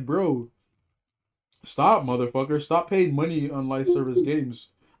 and it's like, bro, stop, motherfucker, stop paying money on live service games.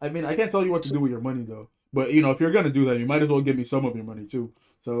 I mean, I can't tell you what to do with your money though, but if you're gonna do that, you might as well give me some of your money too.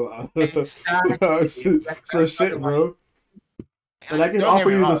 So, exactly. so shit, bro. And I can Don't get offer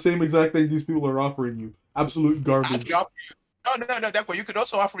me you the wrong. same exact thing these people are offering you. Absolute I can garbage. offer you. No. That way you could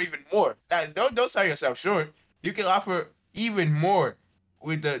also offer even more. Now, don't sell yourself short. You can offer even more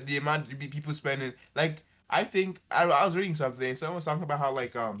with the amount of people spending. Like I think I was reading something. Someone was talking about how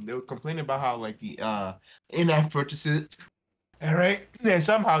like they were complaining about how like the in-app purchases. All right. And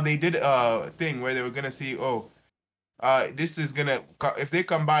somehow they did a thing where they were gonna see, oh, this is gonna if they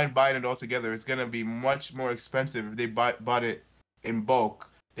combine buying it all together, it's gonna be much more expensive if they bought it in bulk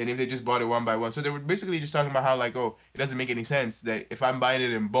than if they just bought it one by one. So they were basically just talking about how like, oh, it doesn't make any sense that if I'm buying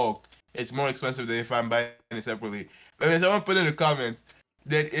it in bulk, it's more expensive than if I'm buying it separately. But then someone put in the comments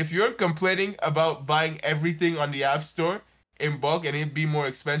that if you're complaining about buying everything on the App Store in bulk and it be more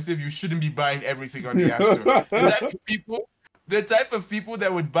expensive, you shouldn't be buying everything on the App Store. The type of people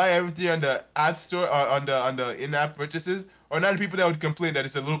that would buy everything on the App Store or on the in-app purchases are not the people that would complain that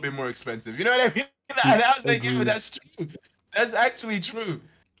it's a little bit more expensive. You know what I mean? And I was like, yeah, Agreed. that's true. That's actually true.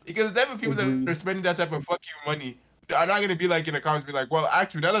 Because the type of people that are Agreed. spending that type of fucking money are not gonna be like in the comments be like, well,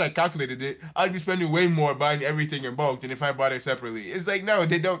 actually, now that I calculated it, I'd be spending way more buying everything in bulk than if I bought it separately. It's like no,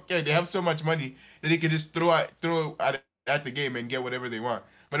 they don't care. They have so much money that they can just throw at the game and get whatever they want.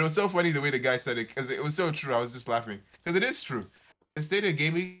 But it was so funny the way the guy said it because it was so true. I was just laughing because it is true. The state of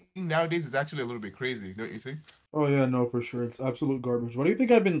gaming nowadays is actually a little bit crazy, don't you think? Oh yeah, no, for sure. It's absolute garbage. What do you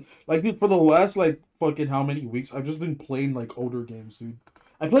think I've been like, dude, for the last like fucking how many weeks? I've just been playing like older games, dude.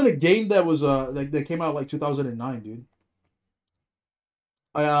 I played a game that was like that came out like 2009, dude.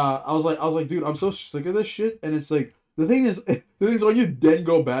 I was like, dude, I'm so sick of this shit. And it's like the thing is when you then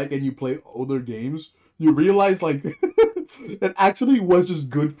go back and you play older games, you realize like it actually was just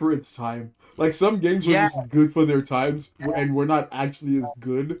good for its time. Like some games were Yeah, just good for their times, and we're not actually as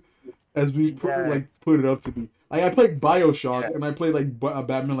good as we yeah, put it up to be. Like I played yeah, Bioshock and I played like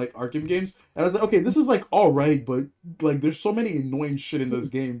Batman like Arkham games, and I was like, okay, this is like all right, but like there's so many annoying shit in this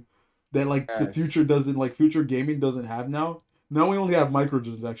game that like the yes. future doesn't like future gaming doesn't have now. Now we only have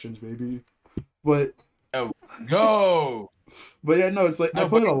microtransactions, baby. But Oh, go. but yeah, no, it's like I No,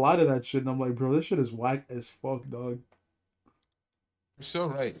 but played a lot of that shit, and I'm like, bro, this shit is whack as fuck, dog. you're so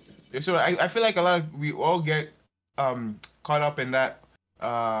right. You're so right. I feel like a lot of we all get caught up in that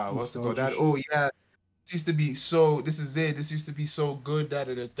what's it called? Nostalgia That shit. oh yeah, this used to be so this is it. This used to be so good, that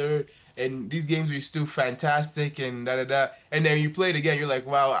and the third. And these games were still fantastic and da da da. And then you play it again, you're like,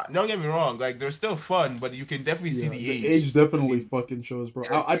 wow, don't get me wrong, like they're still fun, but you can definitely see Yeah, the the age age definitely in fucking shows, bro.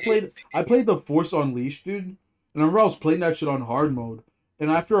 yeah, I played the Force Unleashed, dude. And I remember I was playing that shit on hard mode. And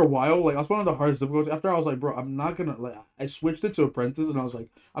after a while, like I was playing on the hardest difficulty. After I was like, bro, I'm not gonna like. I switched it to Apprentice, and I was like,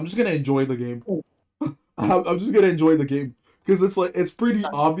 I'm just gonna enjoy the game. I'm just gonna enjoy the game because it's like it's pretty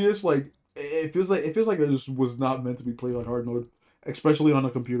obvious. Like it feels like it just was not meant to be played on hard mode, especially on a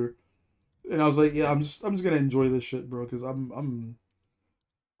computer. And I was like, yeah, I'm just gonna enjoy this shit, bro, because I'm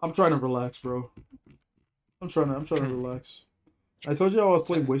trying to relax, bro. I'm trying to true. relax. I told you I was So,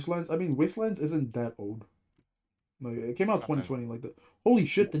 playing Wastelands. I mean, Wastelands isn't that old. Like it came out not that 2020. Like the holy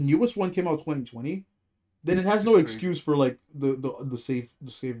shit, the newest one came out 2020. Then it has it's no crazy. excuse for like the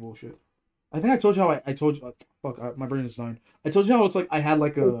save bullshit. I think I told you how I told you. Fuck, my brain is dying. I told you how it's like I had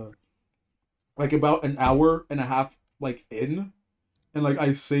like about an hour and a half like in, and like I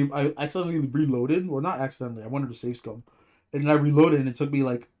accidentally reloaded, or not accidentally. I wanted to save scum, and then I reloaded, and it took me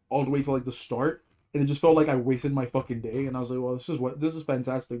like all the way to like the start, and it just felt like I wasted my fucking day. And I was like, well, this is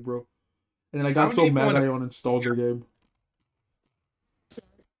fantastic, bro. And then I I got wouldn't so even mad want I to uninstalled the game.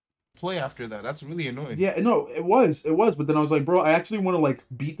 play after that. That's really annoying. Yeah, no, it was, but then I was like, bro, I actually want to like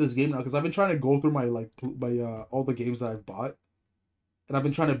beat this game now because I've been trying to go through my my all the games that I've bought, and I've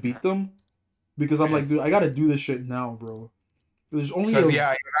been trying to beat them because I'm Yeah. like, dude, I gotta do this shit now, bro. There's only Because a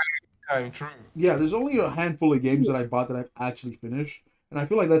yeah, I'm true. Yeah, there's only a handful of games that I bought that I've actually finished, and I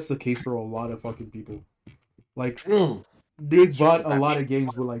feel like that's the case for a lot of fucking people. Like True. they bought True. a lot of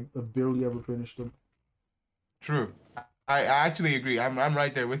games, but like barely ever finished them. True. I actually agree. I'm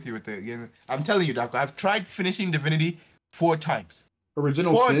right there with you with it. You know, I'm telling you, Doc, I've tried finishing Divinity 4 times.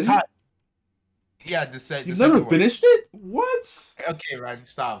 Original Four Sin? times. Yeah, the You've never second one. finished it? What? Okay, Ryan,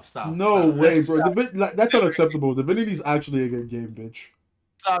 stop, stop, No stop. way, bro. Stop, That's unacceptable. Divinity's actually a good game, bitch.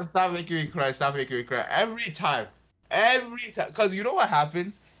 stop making me cry. Stop making me cry. Every time. Because you know what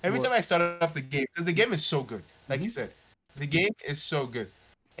happens? Every time What? I start up the game, because the game is so good. Like you Hmm. said, the game is so good.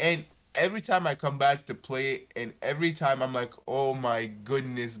 And every time I come back to play it, and every time I'm like, oh my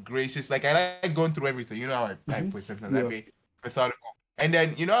goodness gracious. Like, I like going through everything. You know how I Hmm. play sometimes. I Yeah. be methodical. And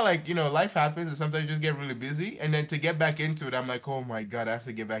then, life happens, and sometimes you just get really busy. And then to get back into it, I'm like, oh my God, I have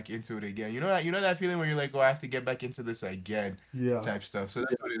to get back into it again. You know that feeling where you're like, oh, I have to get back into this again Yeah. type stuff. So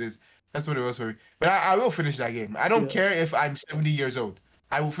that's what it is. That's what it was for me. But I will finish that game. I don't Yeah. care if I'm 70 years old.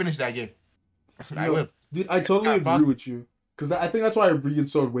 I will finish that game. I No, will. dude, I It's totally not agree possible. with you. Cause I think that's why I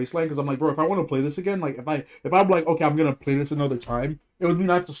reinstalled Wasteland. Cause I'm like, bro, if I want to play this again, like if I'm like, okay, I'm gonna play this another time, it would mean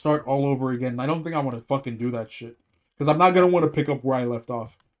I have to start all over again. And I don't think I want to fucking do that shit. Cause I'm not gonna want to pick up where I left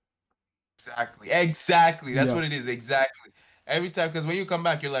off. Exactly. Exactly. That's Yeah. what it is. Exactly. Every time, because when you come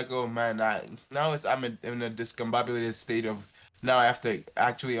back, you're like, oh man, now I'm in a discombobulated state of now I have to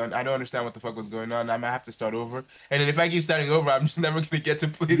actually I don't understand what the fuck was going on. I might have to start over. And then if I keep starting over, I'm just never gonna get to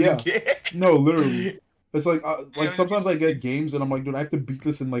play the Yeah. game. No, literally. You It's like know what sometimes I get games and I'm like, dude, I have to beat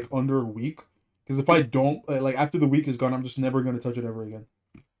this in like under a week. Because if I I don't, like after the week is gone, I'm just never gonna touch it ever again.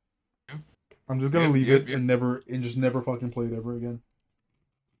 mean? I'm just gonna Yep, leave yep, it yep. and just never fucking play it ever again.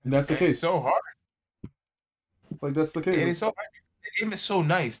 And that's the And it's case. so hard. Like that's the case. And it's so hard. The game is so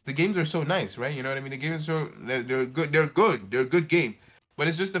nice. The games are so nice, right? You know what I mean? The games are they're good. They're good. They're a good game. But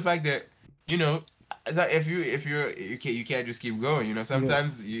it's just the fact that you know, it's like you can't just keep going. You know, Yeah.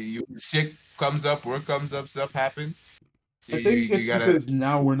 sometimes you shit comes up, work comes up, stuff happens. I You think you it's gotta. because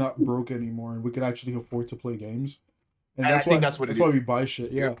now we're not broke anymore and we could actually afford to play games. And And I think that's what it that's is. why we buy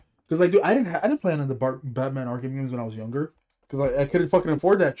shit. Yeah. Yeah. Because like, dude, I didn't play on the Batman Arkham games when I was younger. Because I couldn't fucking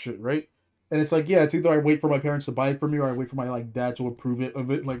afford that shit, right? And it's like, yeah, it's either I wait for my parents to buy it for me or I wait for my like dad to approve it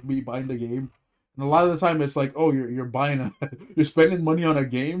of it, like me buying the game. And a lot of the time, it's like, oh, you're buying you're spending money on a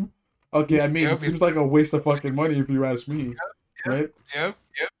game. Okay, I mean, it Yep. seems like a waste of fucking money if you ask me, Yep. right? Yep.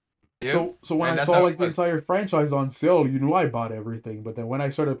 Yep. Yep. So when I And that's saw how it like the was. entire franchise on sale, you knew I bought everything. But then when I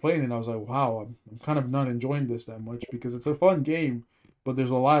started playing it, I was like, wow, I'm kind of not enjoying this that much because it's a fun game, but there's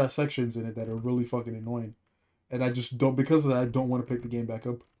a lot of sections in it that are really fucking annoying. And I just don't because of that I don't want to pick the game back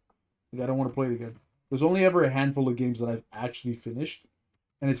up. Like I don't want to play it again. There's only ever a handful of games that I've actually finished,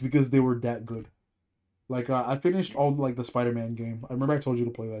 and it's because they were that good. Like I finished all like the Spider-Man game. I remember I told you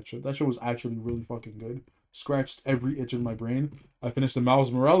to play that shit. That shit was actually really fucking good. Scratched every itch in my brain. I finished the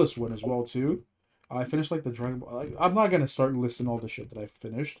Miles Morales one as well too. I finished like the Dragon Ball. Like, I'm not gonna start listing all the shit that I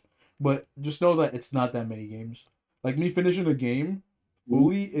finished, but just know that it's not that many games. Like me finishing a game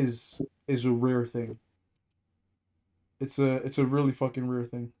fully is a rare thing. It's a really fucking rare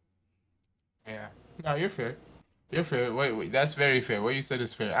thing. Yeah. No, you're fair. You're fair. Wait. That's very fair. What you said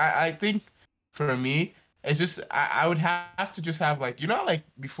is fair. I think for me, it's just I would have to just have like like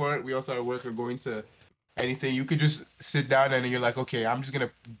before we all started work or going to anything, you could just sit down and you're like, okay, I'm just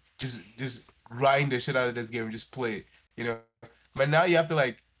gonna just grind the shit out of this game and just play it, you know. But now you have to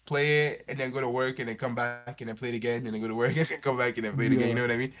like play it and then go to work and then come back and then play it again and then go to work and then come back and then play it again. You Yeah, know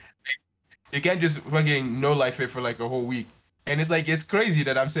what I mean? You can't just fucking no life it for like a whole week. And it's like it's crazy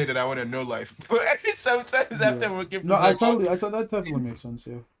that I'm saying that I want to no life, but sometimes yeah. after working No, for so long, I thought that definitely makes sense.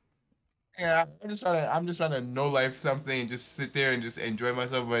 Yeah. yeah, I'm just trying to no life something and just sit there and just enjoy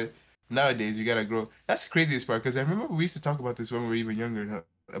myself. But nowadays you gotta grow. That's the craziest part because I remember we used to talk about this when we were even younger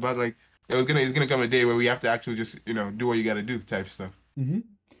about like it's gonna come a day where we have to actually just do what you gotta do type stuff, Mm-hmm.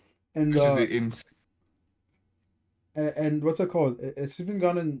 And which is in. and what's it called? It's even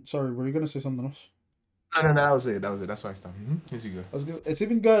gotten. Sorry, were you gonna say something else? No, no, no, that was it. That was it. That's why I stopped. Here you go. It's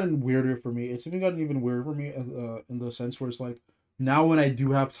even gotten weirder for me. It's even gotten even weirder for me in the sense where it's like now when I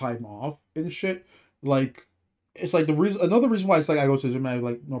do have time off and shit, like it's like the reason another reason why it's like I go to the gym. I have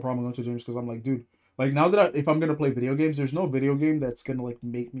like no problem going to the gym because I'm like, dude, like now that if I'm gonna play video games, there's no video game that's gonna like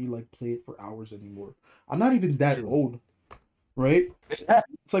make me like play it for hours anymore. I'm not even that True. old, right?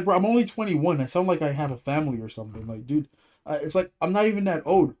 It's like, bro, I'm only 21. I sound like I have a family or something. Like, dude, it's like I'm not even that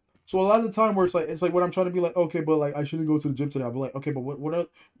old. So a lot of the time where it's like when I'm trying to be like, okay, but like I shouldn't go to the gym today. I'll be like, okay, but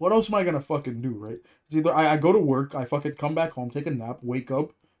what else am I gonna fucking do, right? It's either I go to work, I fucking come back home, take a nap, wake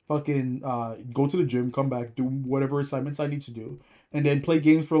up, fucking go to the gym, come back, do whatever assignments I need to do, and then play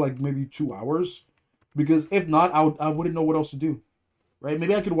games for like maybe 2 hours. Because if not, I wouldn't know what else to do, right?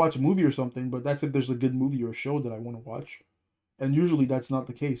 Maybe I could watch a movie or something, but that's if there's a good movie or a show that I want to watch, and usually that's not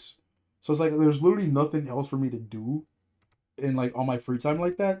the case. So it's like there's literally nothing else for me to do in like on my free time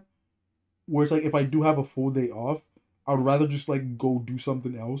like that. Where it's like if I do have a full day off, I would rather just like go do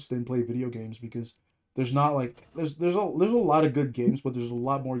something else than play video games because there's not like there's a lot of good games, but there's a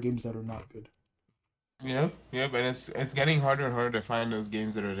lot more games that are not good. Yeah, yeah, but it's getting harder and harder to find those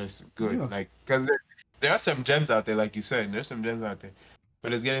games that are just good. Yeah. Like, because there are some gems out there, like you said, there's some gems out there,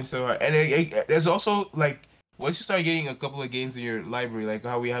 but it's getting so hard. And there's also like once you start getting a couple of games in your library, like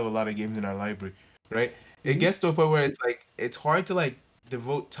how we have a lot of games in our library, right? It Hmm. gets to a point where it's like it's hard to like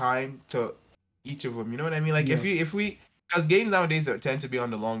devote time to each of them. You know what I mean? Like Yeah. if we because games nowadays tend to be on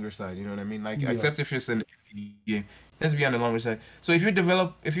the longer side. You know what I mean? Like Yeah. except if it's an indie game, it tends to be on the longer side. So if you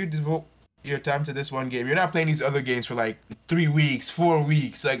devote your time to this one game. You're not playing these other games for like 3 weeks, 4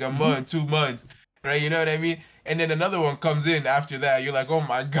 weeks, like a Hmm. month, 2 months, right? You know what I mean? And then another one comes in after that. You're like, oh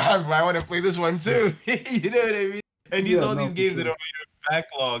my god, bro, I want to play this one Yeah. too. You know what I mean? And these Yeah. all No, these for games that are sure. on your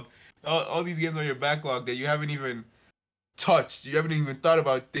backlog, all these games on your backlog that you haven't even touched, you haven't even thought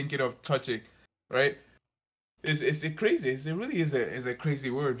about thinking of touching, right? It's crazy. It really is a crazy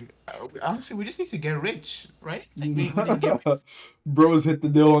word. Honestly, we just need to get rich, right? Like we need to get Bros hit the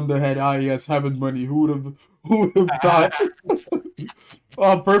nail on the head. Ah, yes, having money. Who would have thought?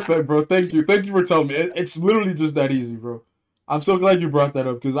 Oh, perfect, bro. Thank you for telling me. It's literally just that easy, bro. I'm so glad you brought that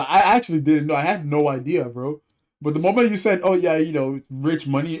up because I actually didn't know. I had no idea, bro. But the moment you said, "Oh yeah, rich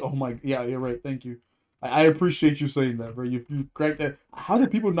money," oh my, yeah, you're right. Thank you. I appreciate you saying that, bro. You cracked that. How do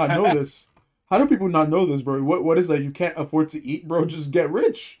people not know this? How do people not know this, bro? What is that? You can't afford to eat, bro. Just get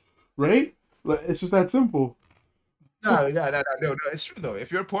rich, right? Like, it's just that simple. no. It's true though.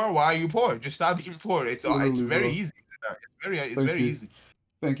 If you're poor, why are you poor? Just stop being poor. It's Literally, very bro. easy. It's Thank very you. easy.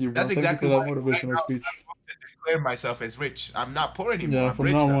 Thank you, bro. That's Thank you for exactly that why right motivational now speech. I declare myself as rich. I'm not poor anymore. Yeah, I'm from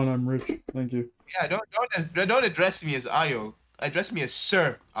rich now now. on, I'm rich. Thank you. Yeah, don't address me as Ayo. Address me as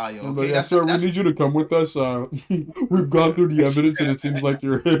Sir Ayo. Yeah, but Okay, yeah, sir, we that's need you to come with us. We've gone through the evidence, and it seems like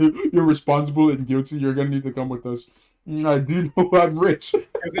you're you're responsible and guilty. You're gonna need to come with us. I do know I'm rich.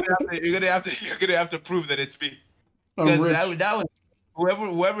 you're gonna have to prove that it's me. I'm Because rich. that was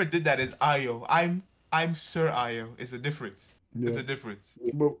whoever did that is Ayo. I'm Sir Ayo. It's a difference. It's Yeah, a difference.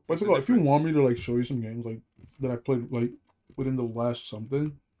 but what's It's it a called? If you difference. want me to like show you some games like that I played like within the last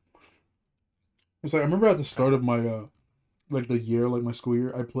something, it's like I remember at the start of my like the year, like my school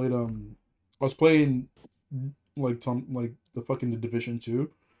year, I was playing like the fucking the Division 2,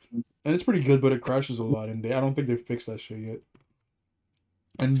 and it's pretty good, but it crashes a lot, and I don't think they fixed that shit yet.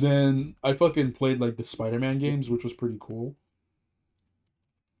 And then I fucking played like the Spider-Man games, which was pretty cool.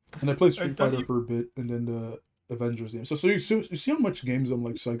 And I played I Street thought Fighter you. for a bit, and then the Avengers game. You see how much games I'm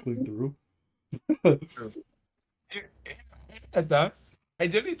like cycling through. I thought. I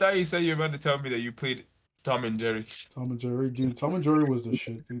genuinely thought you said you were about to tell me that you played Tom and Jerry. Tom and Jerry, dude. Tom and Jerry was the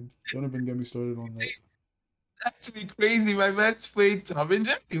shit, dude. Don't even get me started on that. Actually crazy. My man's played Tom and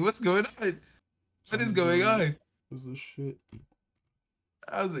Jerry. What's going on? What Tom is and going Jerry on? was the shit.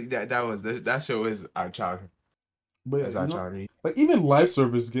 I was like, that show is our childhood. But yeah, That's our childhood. like even live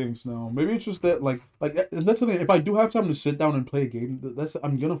service games now. Maybe it's just that and that's the thing. If I do have time to sit down and play a game, that's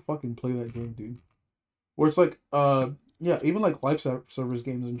I'm gonna fucking play that game, dude. Where it's like, yeah, even like service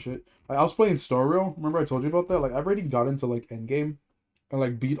games and shit. Like I was playing Star Rail. Remember I told you about that? Like I've already got into like Endgame and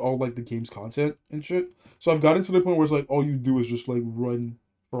like beat all like the game's content and shit. So I've gotten to the point where it's like all you do is just like run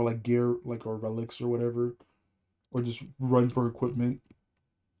for like gear, like or relics or whatever, or just run for equipment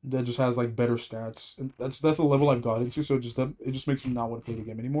that just has like better stats. And that's the level I've got into. So it just makes me not want to play the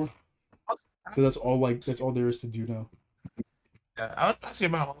game anymore. Because that's all there is to do now. Yeah, I was asking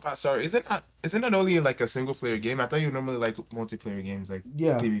about Honkai Star. Isn't it only like a single player game? I thought you normally like multiplayer games, like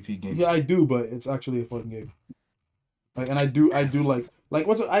Yeah, PvP yeah, games. I do, but it's actually a fun game. Like, and I do like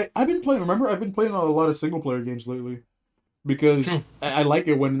what's I've been playing. Remember, I've been playing a lot of single player games lately because True, I like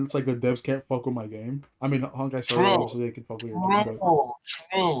it when it's like the devs can't fuck with my game. I mean, Honkai Star Rail, true, obviously they can fuck with your game, but true.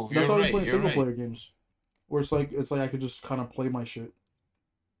 that's You're why I've been right. playing You're single right. player games where it's like I could just kind of play my shit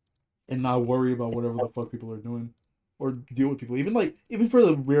and not worry about whatever the fuck people are doing or deal with people. Even for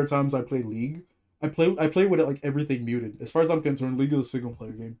the rare times I play League, I play with it like everything muted. As far as I'm concerned, League is a single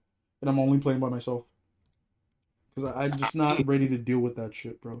player game, and I'm only playing by myself because I'm just not ready to deal with that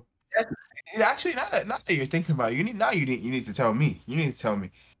shit, bro. That's- Actually, not that you're thinking about it, you need to tell me. You need to tell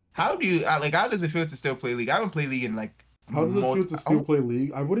me. How do you like? How does it feel to still play League? I haven't played League in like How does it feel to still play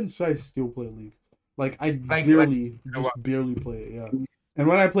League? I wouldn't say I still play League. Like I like barely, a while. just barely play it. Yeah. And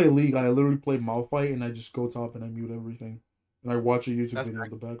when I play League, I literally play Malphite and I just go top and I mute everything, and I watch a YouTube That's video in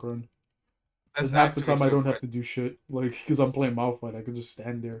the background. that's And half the actually time I so don't funny. have to do shit, like because I'm playing Malphite. I could just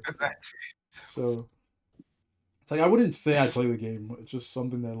stand there. That's actually- So it's like I wouldn't say I play the game. It's just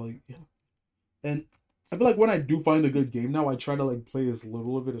something that like yeah. And I feel like when I do find a good game now, I try to like play as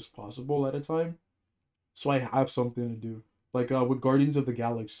little of it as possible at a time, so I have something to do. Like with Guardians of the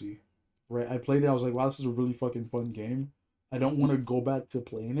Galaxy, right? I played it. I was like, wow, this is a really fucking fun game. I don't want to go back to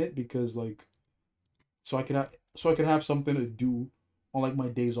playing it because like so I could have something to do on like my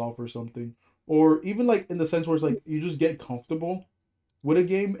days off or something, or even like in the sense where it's like you just get comfortable with a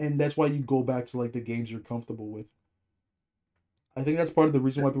game, and that's why you go back to like the games you're comfortable with. I think that's part of the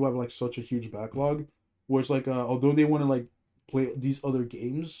reason why people have like such a huge backlog, where it's like although they want to like play these other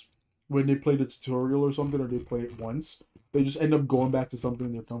games, when they play the tutorial or something or they play it once, they just end up going back to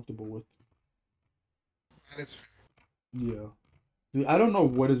something they're comfortable with. that is- Yeah. Dude, I don't know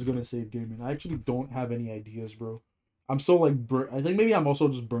what is gonna save gaming. I actually don't have any ideas, bro. I'm so like I think maybe I'm also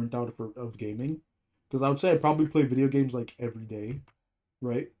just burnt out of gaming, because I would say I probably play video games like every day,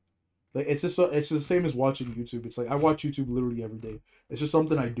 right? Like it's just the same as watching YouTube. It's like I watch YouTube literally every day. It's just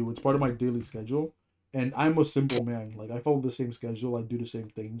something I do. It's part of my daily schedule, and I'm a simple man. Like I follow the same schedule. I do the same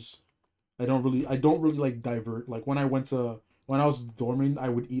things. I don't really like divert. Like when I was dorming, I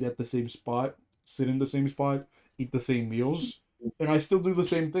would eat at the same spot, sit in the same spot, eat the same meals, and I still do the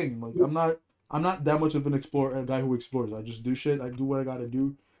same thing. Like I'm not that much of an explorer, a guy who explores. I just do shit. I do what I gotta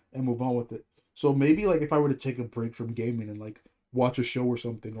do, and move on with it. So maybe like if I were to take a break from gaming and like watch a show or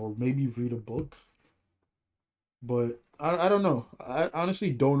something, or maybe read a book, but I don't know. I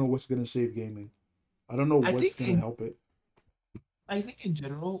honestly don't know what's gonna save gaming. I don't know I what's think gonna in help it. I think in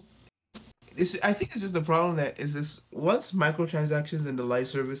general, I think it's just the problem that is this once microtransactions and the live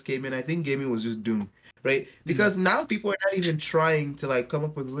service came in, I think gaming was just doomed, right? Yeah. Because now people are not even trying to like come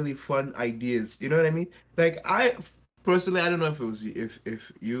up with really fun ideas. You know what I mean? Like I personally, I don't know if it was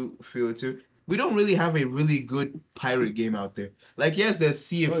if you feel it too. We don't really have a really good pirate game out there. Like yes, there's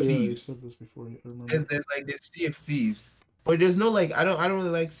Sea of Oh yeah, you Thieves. said this before. I There's remember. there's Sea of Thieves, but there's no like I don't really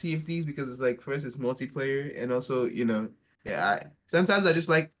like Sea of Thieves because it's like first it's multiplayer and also yeah sometimes I just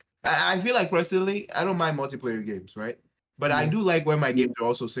like I feel like personally I don't mind multiplayer games, right? But I Yeah. do like when my games are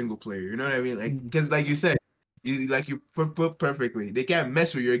also single player. You know what I mean? Like Mm, because like you said, you put perfectly. They can't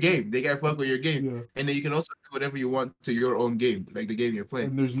mess with your game. They can't fuck with your game, yeah. and then you can also do whatever you want to your own game, like the game you're playing.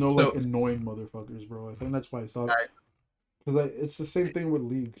 And there's no like So annoying motherfuckers, bro. I think that's why I stopped. I, Cause it's the same thing with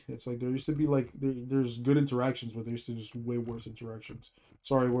League. It's like there used to be like there's good interactions, but there used to just way worse interactions.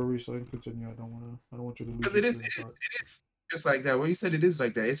 Sorry, what were you saying? Continue. I don't want you to lose because your train of thought. it is just like that. What you said, it is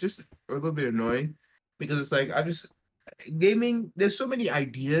like that. It's just a little bit annoying because it's like I just gaming. There's so many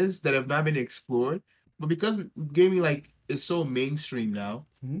ideas that have not been explored, but because gaming like is so mainstream now,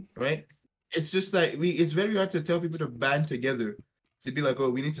 Hmm. right? It's just like it's very hard to tell people to band together to be like, oh,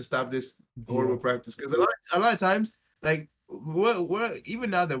 we need to stop this horrible Yeah. practice because a lot of times like we're even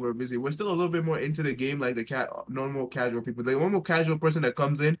now that we're busy, we're still a little bit more into the game like the normal casual people. The normal casual person that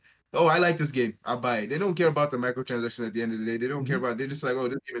comes in, oh, I like this game, I'll buy it. They don't care about the microtransactions at the end of the day. They don't care Hmm. about. They're just like, oh,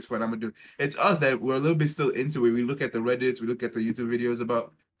 this game is fun. I'm gonna do it. It's us that we're a little bit still into it. We look at the Reddits, we look at the YouTube videos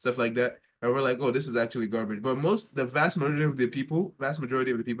about stuff like that, and we're like, oh, this is actually garbage. But the vast majority of the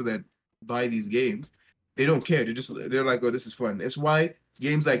people that buy these games, they don't care. They're like, oh, this is fun. It's why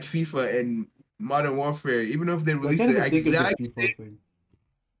games like FIFA and Modern Warfare, even if they Yeah, I release can't the even think of the exact FIFA thing.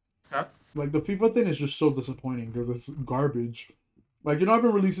 huh? Like the FIFA thing is just so disappointing because it's garbage. Like you're not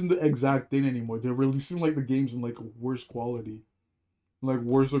even releasing the exact thing anymore. They're releasing like the games in like worse quality, like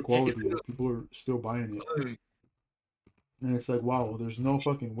worse Yeah, it's quality. Like people are still buying it. And it's like, wow, there's no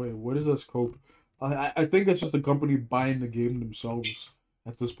fucking way. What is this cope? I think it's just the company buying the game themselves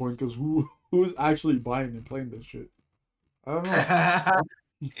at this point. Because who's actually buying and playing this shit? I don't know.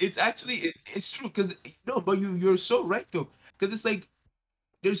 it's actually it's true because no, but you're so right though because it's like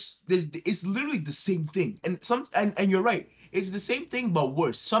it's literally the same thing and you're right, it's the same thing but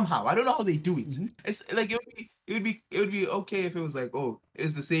worse somehow. I don't know how they do it. Hmm. It's like it would be okay if it was like, oh,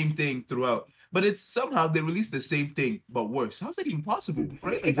 it's the same thing throughout, but it's somehow they release the same thing but worse. How's that even possible,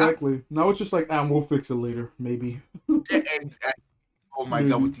 right? Like Exactly. Now it's just like, ah, we'll fix it later, maybe, and oh my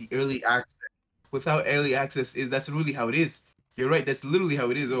god, with maybe. the early access, without early access, is that's really how it is. You're right, that's literally how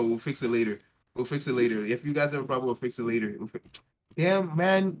it is. Oh, we'll fix it later. We'll fix it later. If you guys have a problem, we'll fix it later. Yeah,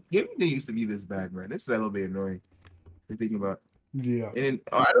 man, gaming didn't used to be this bad, man. This is a little bit annoying to think about. Yeah. And then,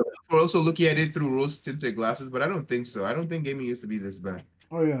 I don't know if we're also looking at it through rose tinted glasses, but I don't think so. I don't think gaming used to be this bad.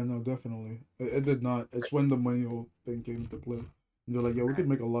 Oh yeah, no, definitely. It did not. It's when the money whole thing came into play. And they're like, yeah, we could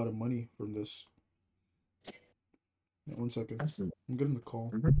make a lot of money from this. Yeah, 1 second. Absolutely. I'm getting the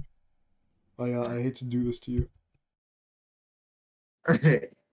call. Mhm. I hate to do this to you.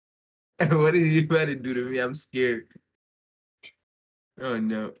 What did you about to do to me? I'm scared. Oh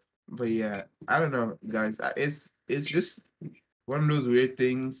no. But yeah, I don't know, guys. It's just one of those weird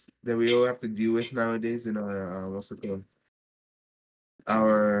things that we all have to deal with nowadays in our what's it called?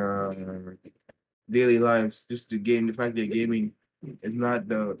 Our daily lives. Just to game the fact that gaming is not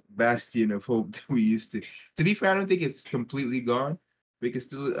the bastion of hope that we used to. To be fair, I don't think it's completely gone. We can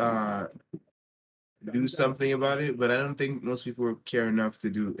still do something about it, but I don't think most people care enough to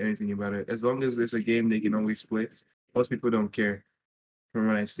do anything about it. As long as there's a game they can always play, most people don't care from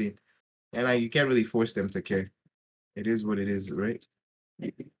what I've seen. And you can't really force them to care. It is what it is, right?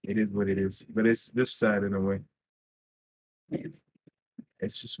 It is what it is. But it's just sad in a way.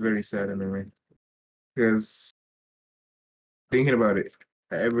 It's just very sad in a way. Because thinking about it,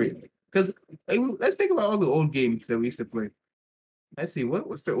 because let's think about all the old games that we used to play. Let's see,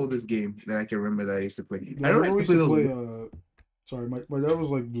 what's the oldest game that I can remember that I used to play? Yeah, I I know I remember used we to used play to those. play. Sorry, my dad was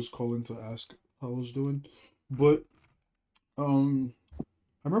like just calling to ask how I was doing, but um, I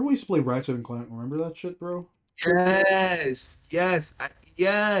remember we used to play Ratchet and Clank. Remember that shit, bro? Yes, yes,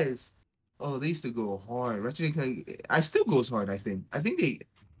 yes. Oh, they used to go hard. Ratchet and Clank, I still goes hard. I think. I think they.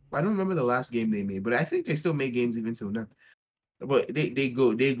 I don't remember the last game they made, but I think they still make games even till now. But they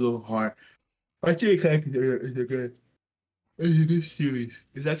go hard. I think it's a good series.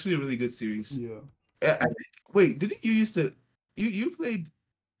 It's actually a really good series. Yeah, I think, wait, didn't you used to you played?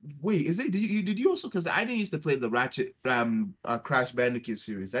 Wait, is it did you also? Because I didn't used to play the Ratchet Crash Bandicoot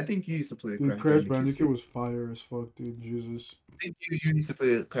series. I think you used to play the dude, Crash Crash Bandicoot Bandicoot series. was fire as fuck, dude. Jesus. I think you used to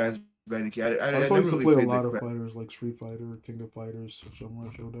play the Crash Bandicoot. I I also never used to really play a played the lot of Crash. fighters like Street Fighter, King of Fighters,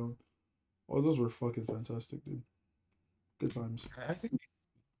 Samurai Showdown. All those were fucking fantastic, dude. Good times. I think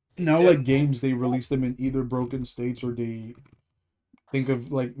Now, yeah. like games, they release them in either broken states or they think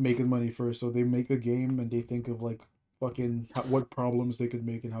of like making money first. So they make a game and they think of like fucking what problems they could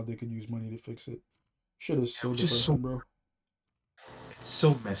make and how they could use money to fix it. Shit is so Just so depressing, bro. it's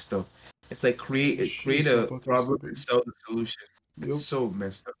so messed up. It's like This shit create is so a fucking problem and stupid. sell the solution. It's Yep. so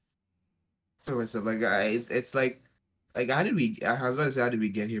messed up. So messed up. Like it's like how did we? I was about to say how did we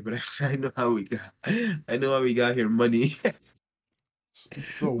get here, but I know how we got. I know how we got here. Money,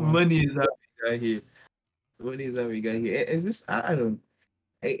 It's so whack. money is how we got here. Money is how we got here. It's just I don't.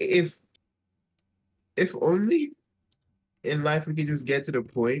 If only in life we could just get to the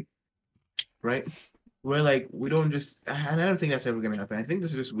point, right? Where like we don't just. And I don't think that's ever gonna happen. I think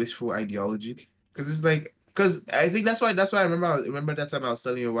this is just wishful ideology. Because it's like. Because I think that's why I remember remember that time I was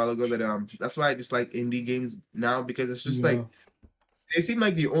telling you a while ago that that's why I just like indie games now because it's just Yeah, like they seem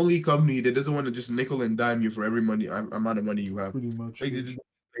like the only company that doesn't want to just nickel and dime you for every money amount of money you have. pretty much, Like, dude.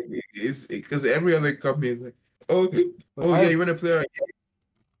 it's because every other company is like, oh, Like oh I yeah, have, you want to play?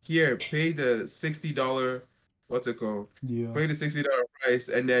 Here, pay the $60. What's it called? yeah. Pay the $60 price,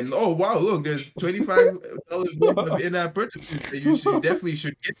 and then oh wow, look, there's $25 worth of in-app purchases that you definitely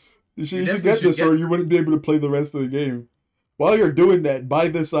should get. You You should definitely get should this, get. or you wouldn't be able to play the rest of the game. While you're doing that, buy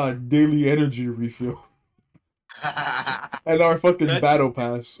this daily energy refill and our fucking That battle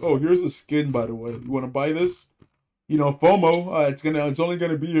pass. Oh, here's a skin, by the way. You want to buy this? You know, FOMO. It's only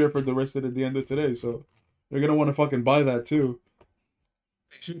gonna be here for the rest of the end of today, so you're gonna want to fucking buy that too.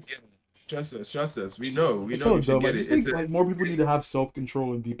 they should get. It. Trust us, trust us. We It's know so you should dumb. I get just it. It's think a. like more people need to have self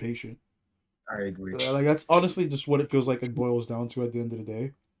control and be patient. I agree. Like that's honestly just what it feels like. It boils down to at the end of the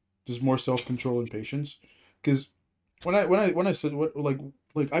day, just more self control and patience. Because when I said what like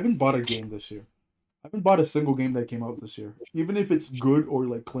I haven't bought a game this year. I haven't bought a single game that came out this year, even if it's good or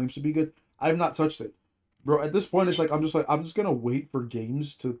like claims to be good. I've not touched it, bro. At this point, it's like I'm just gonna wait for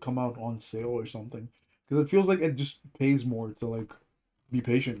games to come out on sale or something, because it feels like it just pays more to like be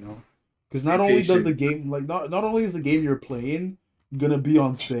patient now. Because Be not only does the patient. game like not only is the game you're playing gonna be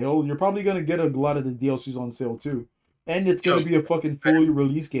on sale, you're probably gonna get a lot of the DLCs on sale too, and it's Yo, gonna be a fucking fully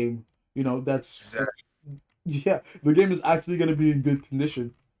released game. You know that's exactly. yeah, the game is actually gonna be in good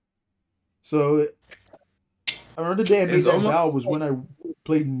condition. So I remember the day I made It's that almost vow was when I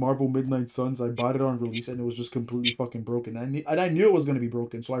played Marvel Midnight Suns. I bought it on release and it was just completely fucking broken. I knew it was gonna be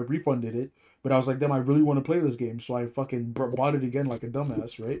broken, so I refunded it. But I was like, damn, I really want to play this game, so I fucking bought it again like a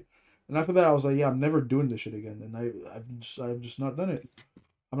dumbass, right? And after that, I was like, yeah, I'm never doing this shit again, and I've just not done it.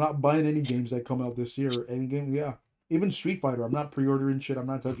 I'm not buying any games that come out this year. Any game, yeah, even Street Fighter, I'm not pre-ordering shit. I'm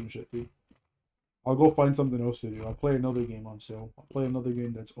not touching shit, dude. I'll go find something else to do. I'll play another game on sale. I'll play another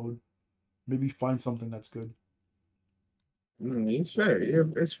game that's old. Maybe find something that's good. It's fair. Yeah,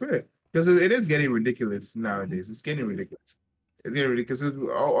 it's fair because it is getting ridiculous Mhm. nowadays. It's getting ridiculous. It's getting ridiculous.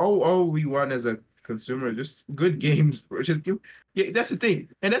 All we want as a consumer is just good games. Just give. Yeah, that's the thing,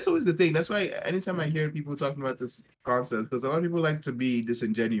 and that's always the thing. That's why anytime I hear people talking about this concept, because a lot of people like to be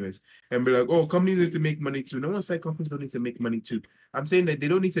disingenuous and be like, "Oh, companies need to make money too." No one said companies don't need to make money too. I'm saying that they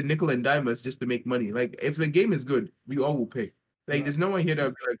don't need to nickel and dime us just to make money. Like if the game is good, we all will pay. Like Yeah. there's no one here that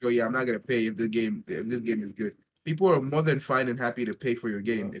will be like, "Oh yeah, I'm not gonna pay if this game is good." People are more than fine and happy to pay for your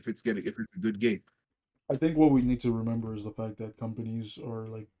Yeah. game if it's a good game. I think what we need to remember is the fact that companies are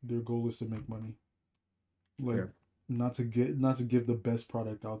like their goal is to make money. Like Yeah, not to give the best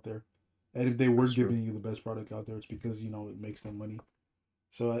product out there. And if they were that's true. giving you the best product out there, it's because, it makes them money.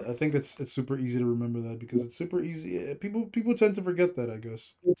 So I think it's super easy to remember that because it's super easy. People tend to forget that, I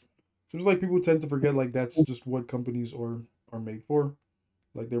guess. Seems like people tend to forget like that's just what companies are made for.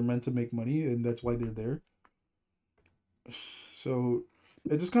 Like they're meant to make money and that's why they're there. So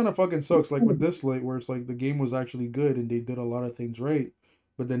it just kind of fucking sucks. Like with this late, where it's like the game was actually good and they did a lot of things right,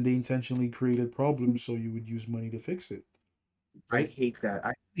 but then they intentionally created problems so you would use money to fix it, I right? hate that.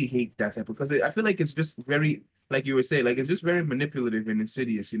 I really hate that type because I feel like it's just very, like you were saying, like it's just very manipulative and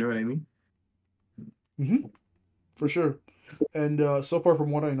insidious. You know what I mean? Mm-hmm. For sure. And so far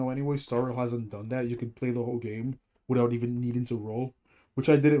from what I know, anyway, Star Rail hasn't done that. You could play the whole game without even needing to roll, which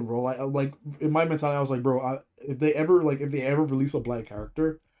I didn't roll. I like in my mentality, I was like, bro, if they ever release a black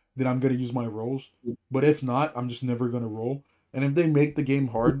character, then I'm gonna use my rolls. But if not, I'm just never gonna roll. And if they make the game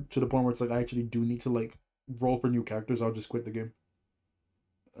hard to the point where it's like I actually do need to like roll for new characters, I'll just quit the game.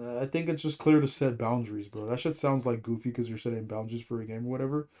 I think it's just clear to set boundaries, bro. That shit sounds like goofy because you're setting boundaries for a game or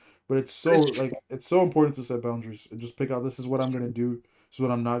whatever, but it's But so it's true. like it's so important to set boundaries and just pick out this is what I'm gonna do, this is what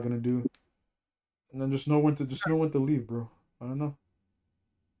I'm not gonna do, and then just know when to leave, bro. I don't know.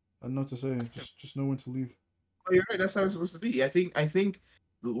 I don't know what to say. Just know when to leave. Oh, you're right. That's how it's supposed to be. I think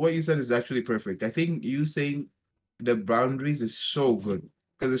what you said is actually perfect. I think you saying the boundaries is so good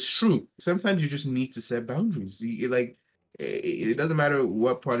because it's true. Sometimes you just need to set boundaries. Like it doesn't matter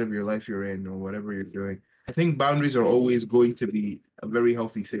what part of your life you're in or whatever you're doing. I think boundaries are always going to be a very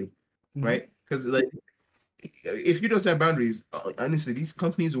healthy thing, Mm-hmm. right? Because like if you don't set boundaries, honestly, these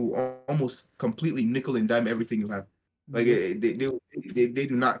companies will almost completely nickel and dime everything you have. Like Yep, they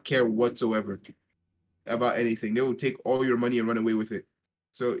do not care whatsoever about anything. They will take all your money and run away with it.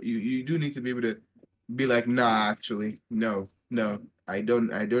 So you do need to be able to be like, nah, actually, no, no, I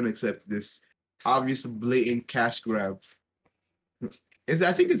don't accept this obvious blatant cash grab.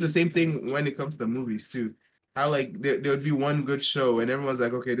 I think it's the same thing when it comes to movies too. How like there would be one good show and everyone's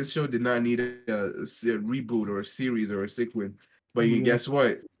like, okay, this show did not need a reboot or a series or a sequel. But you yeah, guess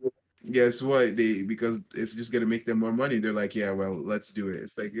what? Guess what? They because it's just gonna make them more money. They're like, yeah, well, let's do it.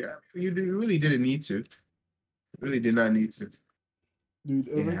 It's like, yeah, you really didn't need to. Really did not need to. dude.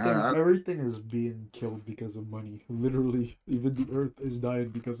 Yeah, Everything is being killed because of money. Literally, even the earth is dying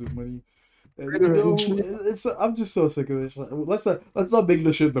because of money. And you know, it's I'm just so sick of this. Let's not make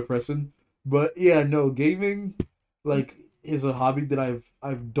this shit depressing. But yeah, no, gaming like is a hobby that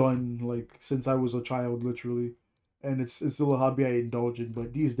I've done like since I was a child, literally, and it's still a hobby I indulge in.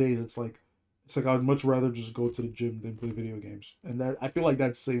 But these days, it's like I'd much rather just go to the gym than play video games, and that I feel like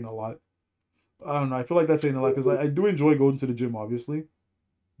that's saying a lot. I don't know. I feel like that's saying a lot because I do enjoy going to the gym, obviously,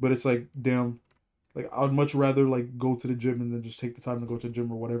 but it's like damn, like I'd much rather like go to the gym and then just take the time to go to the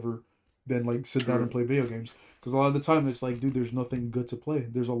gym or whatever than like sit down and true. play video games. Because a lot of the time it's like, dude, there's nothing good to play.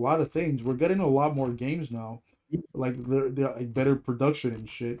 There's a lot of things. We're getting a lot more games now, like they're like better production and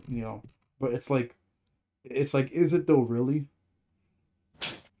shit, you know. But it's like, is it though really?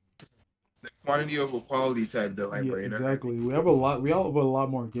 The quantity over quality type Yeah, dilemma, you know. I think exactly. We have a lot. We all have a lot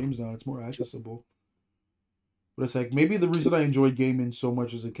more games now. It's more accessible. But it's like maybe the reason I enjoyed gaming so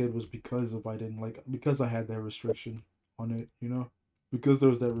much as a kid was because of I didn't like because I had that restriction on it, you know, because there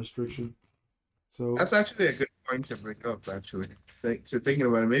was that restriction. So that's actually a good point to bring up. Actually, like to thinking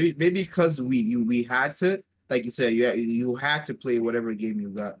about it, maybe because we had to, like you said, you had to play whatever game you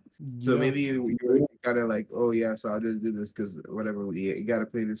got. So yeah, maybe you were kind of like, oh yeah, so I'll just do this because whatever you got to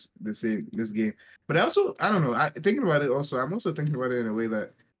play this game. But I don't know. Thinking about it also, I'm also thinking about it in a way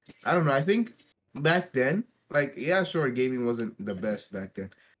that I don't know. I think back then, like, yeah, sure, gaming wasn't the best back then,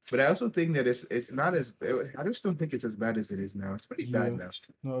 but I also think that it's not as. I just don't think it's as bad as it is now. It's pretty bad yeah. now.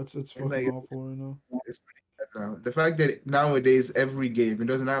 No, it's And fucking like awful right now. it's pretty bad now. The fact that nowadays every game, it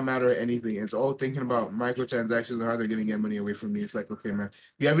does not matter anything. It's all thinking about microtransactions or how they're gonna get money away from me. It's like, okay, man,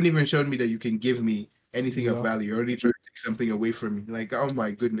 you haven't even showed me that you can give me anything of Yeah, value. You're already trying to take something away from me. Like, oh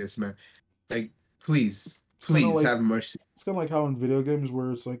my goodness, man. Like, please, it's kind of please like have mercy. how in video games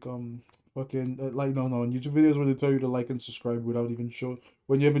where it's like fucking like no in YouTube videos where they tell you to like and subscribe without even show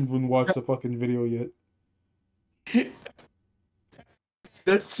when you haven't even watched the fucking video yet.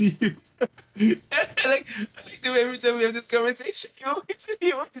 That's you. like the way every time we have this conversation,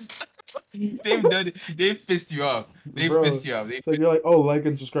 you always talk about. They've done it. They've pissed you off. They've pissed Bro, you off. They it's like you're like, oh, like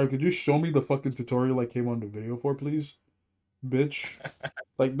and subscribe. Could you show me the fucking tutorial I came on the video for, please, bitch?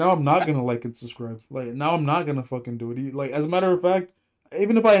 Like now I'm not gonna like and subscribe. Like now I'm not gonna fucking do it. Like as a matter of fact,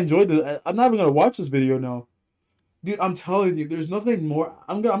 even if I enjoyed it, I'm not even gonna watch this video now, dude. I'm telling you, there's nothing more.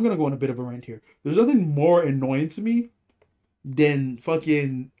 I'm gonna go on a bit of a rant here. There's nothing more annoying to me than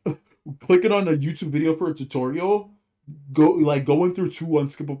fucking clicking on a YouTube video for a tutorial, going through two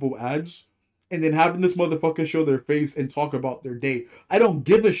unskippable ads, and then having this motherfucker show their face and talk about their day. I don't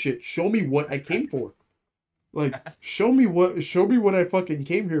give a shit. Show me what I came for. Like, show me what I fucking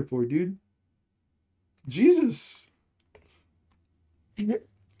came here for, dude. Jesus.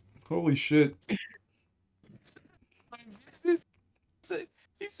 Holy shit.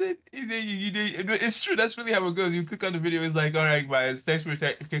 said, it's true. That's really how it goes. You click on the video, it's like, all right, guys, thanks for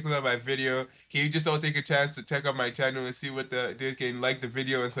clicking on my video. Can you just all take a chance to check out my channel and see what the dudes can like the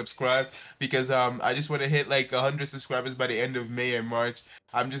video and subscribe? Because I just want to hit like 100 subscribers by the end of May and March.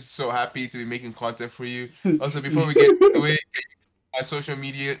 I'm just so happy to be making content for you. Also, before we get away, my social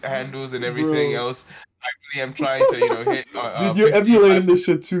media handles and everything Bro. else, I really am trying to, hit Dude, you're 55. emulating this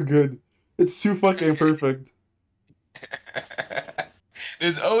shit too good. It's too fucking perfect.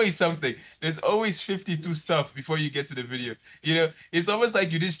 There's always something. There's always 52 stuff before you get to the video. It's almost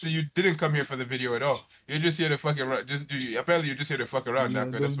like you didn't come here for the video at all. You're just here to fuck around. Apparently you're just here to fuck around, Yeah,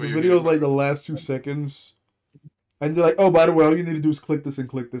 Naka. the That's what the you're here video's for. like the last 2 seconds, and they're like, "Oh, by the way, all you need to do is click this and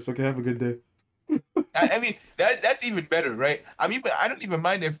click this. Okay, have a good day." I mean that's even better, right? I mean, but I don't even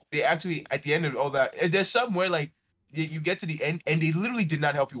mind if they actually at the end of all that. There's somewhere like you get to the end and they literally did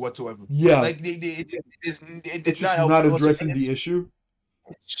not help you whatsoever. Yeah, Like it it's did not just help not you whatsoever. addressing the issue.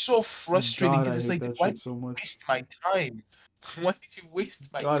 It's so frustrating God, because I it's hate like, that why shit did so you much. waste my time? Why did you waste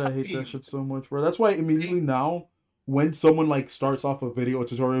my God, I hate that time? shit so much, bro. That's why immediately now, when someone like starts off a video, a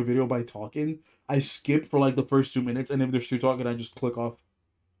tutorial video by talking, I skip for like the first 2 minutes, and if they're still talking, I just click off.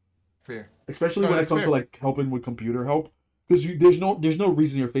 Fair. Especially No, when it that's comes to fair. like helping with computer help, because there's no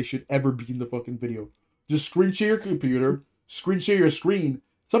reason your face should ever be in the fucking video. Just screen share your computer, screen share your screen.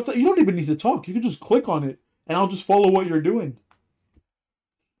 Sometimes you don't even need to talk. You can just click on it, and I'll just follow what you're doing.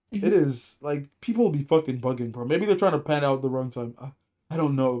 It is like people will be fucking bugging, bro. Maybe they're trying to pan out the wrong time. I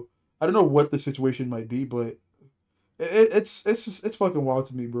don't know. I don't know what the situation might be, but it's fucking wild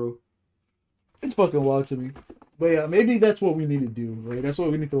to me, bro. It's fucking wild to me. But yeah, maybe that's what we need to do, right? That's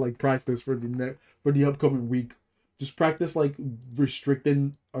what we need to like practice for the upcoming week. Just practice like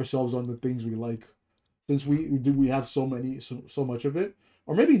restricting ourselves on the things we like, since we have so much of it.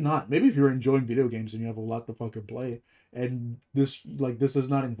 Or maybe not. Maybe if you're enjoying video games and you have a lot to fucking play, and this does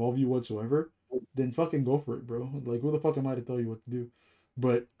not involve you whatsoever, then fucking go for it, bro. Like who the fuck am I to tell you what to do?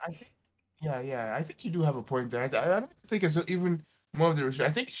 But I think, yeah. I think you do have a point there. I don't think it's even more of the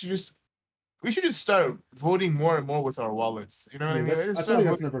restriction. I think we should just start voting more and more with our wallets. You know what I yeah, mean? I Just feel start like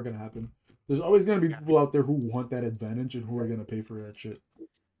that's voting. never gonna happen. There's always gonna be Yeah, people out there who want that advantage and who are gonna pay for that shit.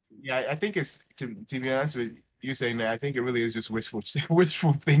 yeah. I think it's to be honest with you saying that. I think it really is just wishful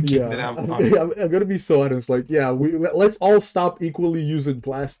wishful thinking that Yeah, I'm on. I'm gonna be so honest. Like, yeah, let's all stop equally using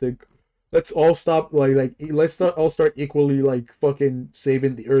plastic. Let's all stop let's not all start equally like fucking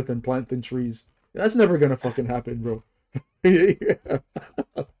saving the earth and planting trees. That's never gonna fucking happen, bro.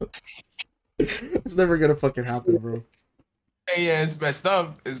 It's never gonna fucking happen, bro. Yeah, it's messed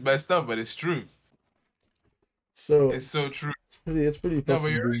up. It's messed up, but it's true. So It's so true. it's pretty No, but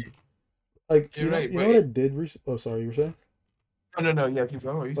fucking deep. right. Like, You're right. you know what I did recently? Oh, sorry, you were saying? No. Yeah, keep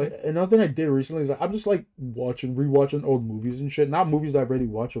going. What you Like say? another thing I did recently is like I'm just like rewatching old movies and shit. Not movies that I've already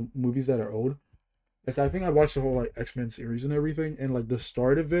watched, but movies that are old. Yes, I think I watched the whole like X-Men series and everything, and like the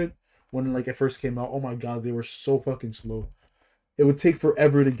start of it when like it first came out. Oh my god, they were so fucking slow. It would take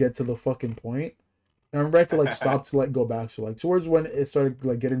forever to get to the fucking point. And I remember I had to like stop to like go back. So like towards when it started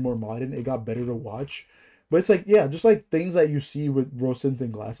like getting more modern, it got better to watch. But it's like yeah, just like things that you see with rose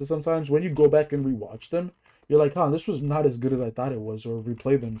tinted glasses. Sometimes when you go back and rewatch them, you're like, huh, this was not as good as I thought it was. Or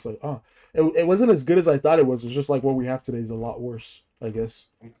replay them, it's like, it wasn't as good as I thought it was. It's just like what we have today is a lot worse, I guess.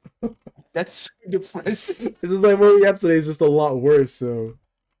 That's so depressing. It's just like what we have today is just a lot worse. So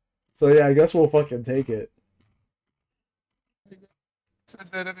yeah, I guess we'll fucking take it.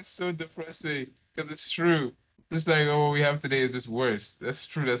 That is so depressing because it's true. Just like oh, what we have today is just worse. That's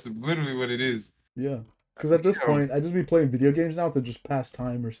true. That's literally what it is. Yeah, because at this Damn, point, I just be playing video games now to just pass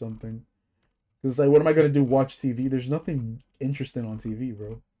time or something. Because like, what am I gonna do? Watch TV? There's nothing interesting on TV,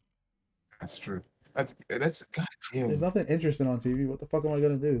 bro. that's true. That's God There's damn. nothing interesting on TV. What the fuck am I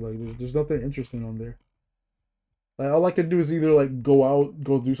gonna do? Like, there's nothing interesting on there. Like, all I can do is either like go out,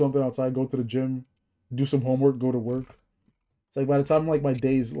 go do something outside, go to the gym, do some homework, go to work. It's like by the time like my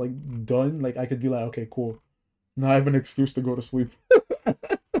day's like done, like I could be like, okay, cool. Now I have an excuse to go to sleep,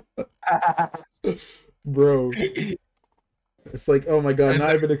 bro. It's like, oh my god, And now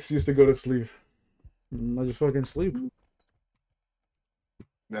I have an excuse to go to sleep. I just fucking sleep.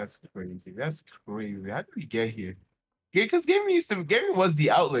 that's crazy. That's crazy. How did we get here? Because gaming was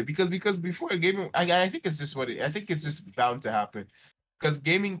the outlet because before gaming I think it's just I think it's just bound to happen because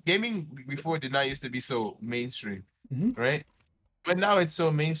gaming before did not used to be so mainstream, Hmm. right? But now it's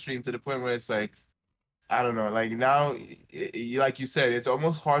so mainstream to the point where it's like I don't know, like now like you said, it's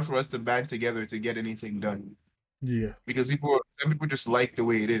almost hard for us to band together to get anything done Yeah, because some people just like the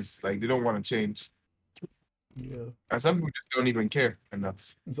way it is, like they don't want to change, yeah. and some people just don't even care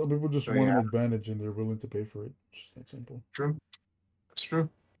enough. And some people just So want an yeah, advantage and they're willing to pay for it. Just that simple. true. That's true.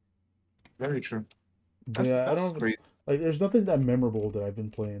 Very true. But yeah, I That's don't crazy. like. There's nothing that memorable that I've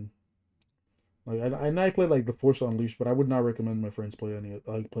been playing. Like I played like the Force Unleashed, but I would not recommend my friends play it.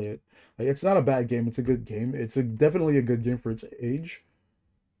 Like it's not a bad game. It's a good game. Definitely a good game for its age.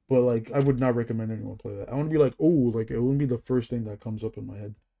 But like I would not recommend anyone play that. I want to be like, oh, like it wouldn't be the first thing that comes up in my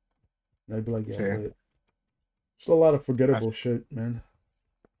head. And I'd be like, yeah, play Fair. it. Just a lot of That's, forgettable shit, man.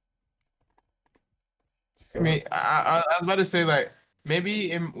 I So mean, I was about to say like.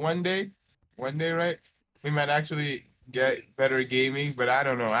 maybe in one day, right? We might actually get better gaming, but I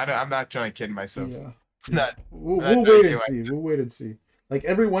don't know. I'm not trying to kid myself. Yeah, I'm yeah. not. We'll I'm not we'll trying to wait kid and myself. see. We'll wait and see. Like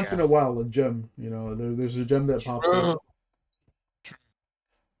every once in Yeah. a while, a gem. There's a gem that pops up. True.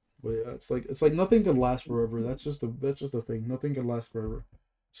 But yeah, it's like nothing can last forever. That's just the thing. Nothing can last forever.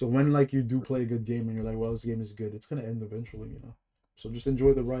 So when like you do play a good game and you're like, well, this game is good, it's gonna end eventually. So just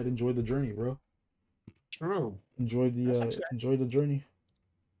enjoy the ride, enjoy the journey, bro. True. That's actually. Enjoy the journey.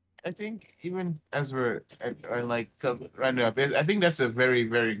 I think even as we're are like rounding up, I think that's a very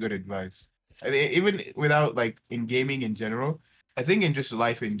very good advice. I think even without like in gaming in general, I think in just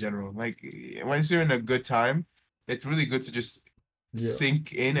life in general, like once you're in a good time, it's really good to just Yeah.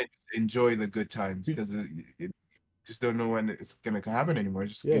 sink in and just enjoy the good times You- because it just don't know when it's gonna happen anymore.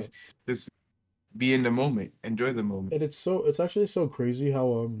 Yeah. Just be in the moment, enjoy the moment. And it's actually so crazy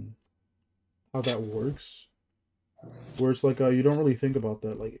how that works. Where it's like you don't really think about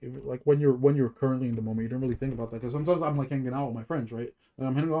that, like when you're currently in the moment, you don't really think about that because sometimes I'm like hanging out with my friends, right? And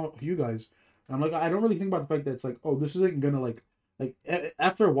I'm hanging out with you guys, and I'm like I don't really think about the fact that it's like, oh, this isn't gonna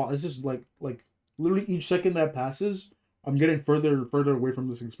after a while it's just like literally each second that passes, I'm getting further and further away from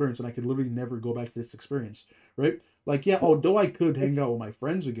this experience, and I could literally never go back to this experience, right? Like yeah, although I could hang out with my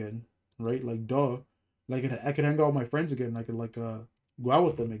friends again, right? Like duh, like I could hang out with my friends again, I could go out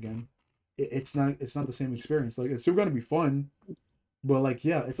with them again. It's not the same experience. Like it's still gonna be fun, but like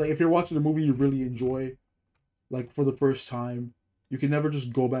yeah, it's like if you're watching a movie you really enjoy, like for the first time, you can never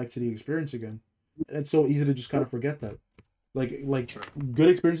just go back to the experience again. And it's so easy to just kind of forget that. Like good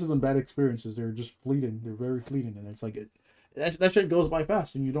experiences and bad experiences, they're just fleeting. They're very fleeting, and it's like that shit goes by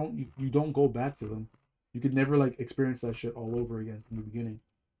fast, and you don't go back to them. You could never like experience that shit all over again from the beginning.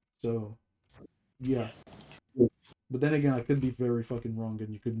 So yeah, but then again, I could be very fucking wrong, and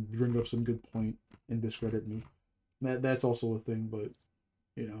you could bring up some good point and discredit me. That's also a thing, but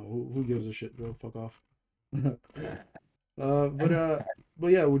who gives a shit, bro? Fuck off. uh, but uh, but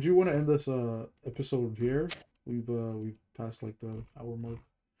yeah, would you want to end this episode here? We've passed like the hour mark.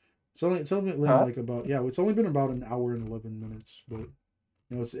 It's only been Huh? like about yeah, it's only been about an hour and 11 minutes, but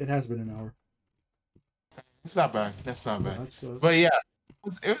it has been an hour. It's not bad. That's not Yeah, bad. But that's yeah,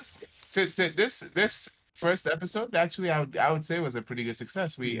 it was to this first episode. Actually, I would say was a pretty good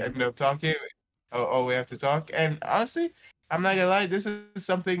success. We yeah, ended up talking all we have to talk, and honestly, I'm not gonna lie. This is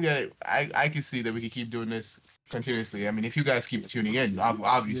something that I can see that we can keep doing this continuously. I mean, if you guys keep tuning in, yeah, of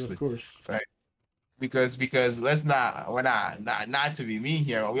obviously, course. right? Because let's not we're not to be mean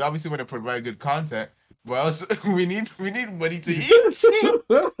here. We obviously want to provide good content. But also we need money to eat.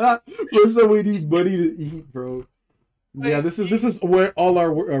 Listen, we need money to eat, bro. Yeah, Like, this is where all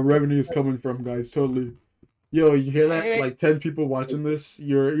our revenue is coming from, guys. Totally. Yo, you hear that? eat. Like 10 people watching this,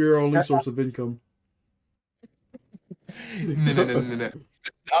 your only source of income. No, no, no, no, no.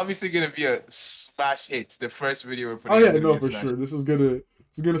 Obviously gonna be a smash hit. The first video we're Oh putting out yeah, is gonna be no, a for smash. sure. This is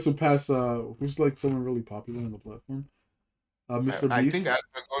gonna surpass who's like someone really popular on the platform. Mr. I think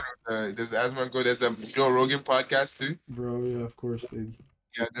Beast, Asmongold, there's a Joe Rogan podcast too. bro. Yeah, of course, dude.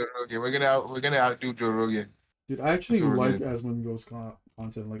 Yeah, Joe Rogan. We're gonna outdo Joe Rogan. Dude, I That's actually what we're like gonna do. Asmongo's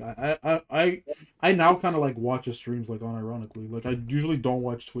content. Like I now kind of like watch his streams like unironically. Like I usually don't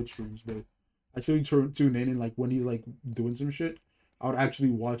watch Twitch streams, but I actually tune in and like when he's like doing some shit, I would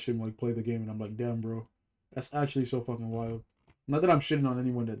actually watch him like play the game, and I'm like, damn, bro, that's actually so fucking wild. Not that I'm shitting on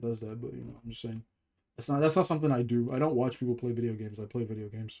anyone that does that, but I'm just saying that's not something I do. I don't watch people play video games. I play video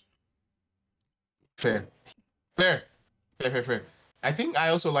games. Fair, fair, fair. I think I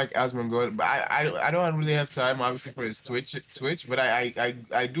also like Asmongold, but I don't really have time obviously for his Twitch, but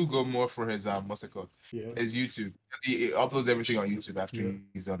I do go more for his what's it called? Yeah, His YouTube. 'Cause he uploads everything on YouTube after yeah.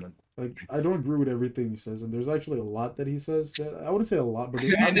 he's done it. Like I don't agree with everything he says, and there's actually a lot that he says that I wouldn't say a lot, but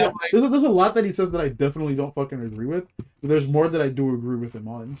I know, like, there's a lot that he says that I definitely don't fucking agree with. But there's more that I do agree with him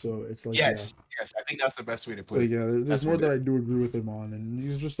on. So it's like yeah, yes, I think that's the best way to so put it. yeah, there's That's more what it that I do agree with him on, and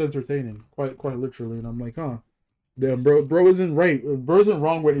he's just entertaining, quite literally. And I'm like, huh, damn, bro isn't right. Bro isn't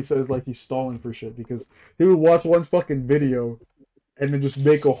wrong when he says like he's stalling for shit because he would watch one fucking video and then just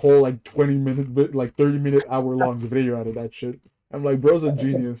make a whole like 20 minute, like 30 minute, hour long video out of that shit. I'm like, bro's a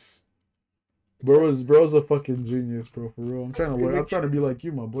genius. Bro's a fucking genius, bro. For real. I'm trying to learn. I'm trying to be like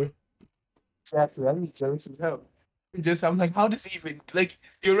you, my boy. Exactly. I'm just jealous as hell. I'm like, how does he even like?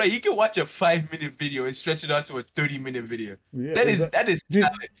 You're right. He can watch a 5 minute video and stretch it out to a 30-minute video. Yeah, That is exactly. that is Dude,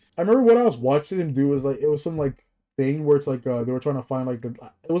 talent. I remember what I was watching him do was like it was some like thing where it's like they were trying to find like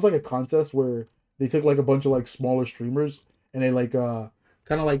it was like a contest where they took like a bunch of like smaller streamers and they like kind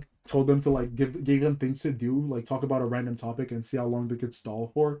of like told them to like gave them things to do, like talk about a random topic and see how long they could stall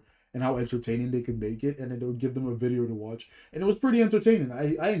for. and how entertaining they could make it, and then it would give them a video to watch, and it was pretty entertaining.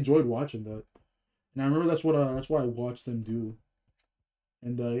 I enjoyed watching that, and I remember that's what I watched them do.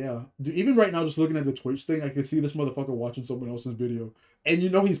 And yeah, dude, even right now, just looking at the Twitch thing, I can see this motherfucker watching someone else's video, and you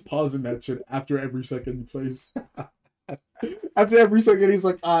know he's pausing that shit after every second he plays. After every second, he's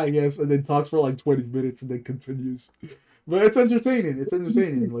like, ah, yes, and then talks for like 20 minutes and then continues. But it's entertaining. It's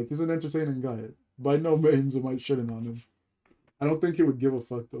entertaining. Like, he's an entertaining guy. By no means am I shitting on him. I don't think he would give a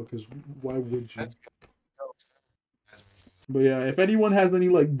fuck, though, because why would you? That's good. But yeah, if anyone has any,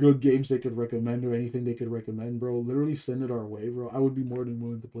 like, good games they could recommend or anything they could recommend, bro, literally send it our way, bro. I would be more than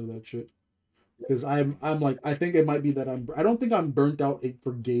willing to play that shit. Because I'm like, I think it might be that I don't think I'm burnt out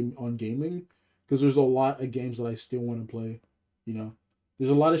for gaming, because there's a lot of games that I still want to play, you know.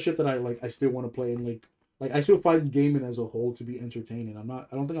 There's a lot of shit that I still want to play, and like I still find gaming as a whole to be entertaining.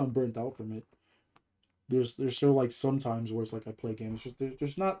 I don't think I'm burnt out from it. There's still like some times where it's like I play games. It's just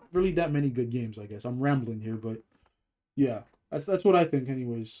there's not really that many good games, I guess. I'm rambling here, but yeah, that's what I think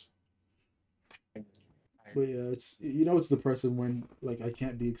anyways. But yeah, it's depressing when like I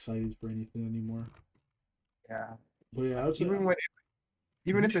can't be excited for anything anymore. Yeah. But yeah, I would say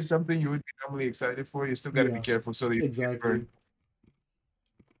Even if it's something you would be normally excited for, you still got to be yeah, careful so that you don't get exactly. burned.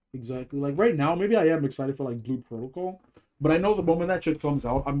 Exactly. Like right now, maybe I am excited for like Blue Protocol, but I know the moment that shit comes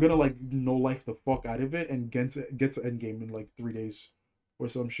out, I'm gonna like no life the fuck out of it and get to Endgame in like 3 days or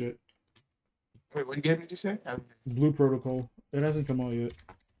some shit. Wait, what game did you say? Blue Protocol. It hasn't come out yet.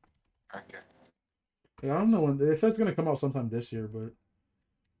 Okay. Yeah, I don't know when they said it's gonna come out sometime this year, but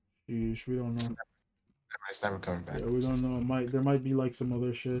sheesh, we don't know. It's never coming back. Yeah, we don't know. There might be like some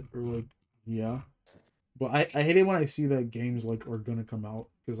other shit or like yeah. But I hate it when I see that games like are gonna come out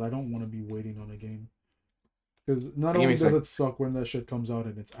because I don't want to be waiting on a game. Because not Give me only a does second. it suck when that shit comes out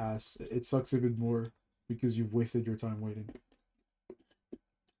and it's ass, it sucks even more because you've wasted your time waiting.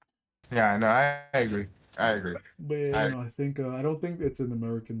 Yeah, no, I agree. I agree. But yeah, I I think I don't think it's an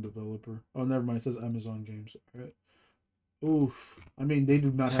American developer. Oh, never mind. It says Amazon Games. All right. Oof. I mean, they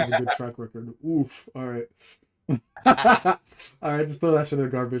do not have a good track record. Oof. All right. All right, just throw that shit in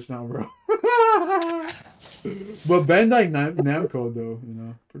the garbage now, bro. But Bandai Namco, though,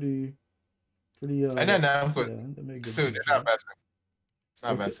 pretty. I know now, but Yeah, they make good still, they're games, not right? bad.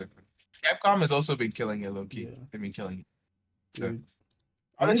 Not What's bad. it? Capcom has also been killing it low key. Yeah, They've been killing it. So dude.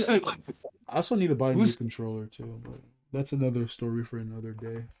 I need. honestly, I also need to buy a new who's controller too, but that's another story for another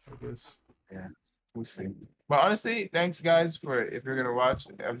day, I guess. yeah, we'll see. But honestly, thanks guys for if you're gonna watch.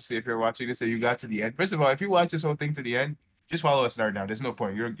 Obviously, if you're watching this and you got to the end. First of all, if you watch this whole thing to the end, just follow us right now. There's no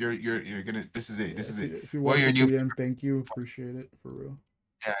point. You're gonna. This is it. Yeah, This is it. if you We're watch your it to new. the end, thank you, appreciate it for real.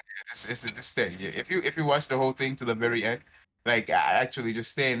 Yeah, just stay. Yeah, if you watch the whole thing to the very end, like actually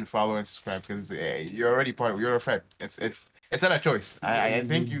just stay and follow and subscribe because you're already part. You're a friend. It's not a choice. Yeah, I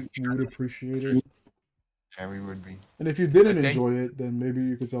think we would appreciate it. yeah, we would be. And if you didn't But thank enjoy it, then maybe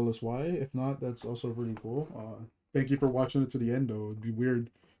you could tell us why. If not, that's also pretty cool. Thank you for watching it to the end, though. It'd be weird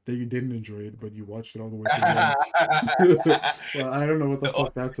that you didn't enjoy it, but you watched it all the way to the end. Well, I don't know what the the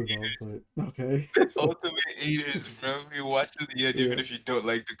fuck that's about, but okay. ultimate haters, bro. We watch to the end Yeah. even if you don't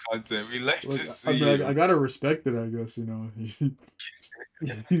like the content. We like Like, to I see mean, I you. gotta respect it, I guess, you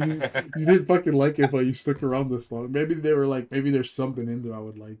didn't fucking like it, but you stuck around this long. Maybe they were like, maybe there's something in there I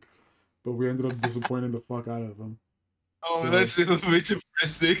would like, but we ended up disappointing the fuck out of them. Oh, So, that's a little bit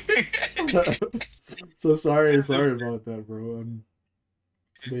depressing. so sorry, That's a- sorry about that, bro.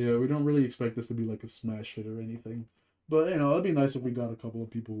 But yeah, we don't really expect this to be like a smash hit or anything. But it'd be nice if we got a couple of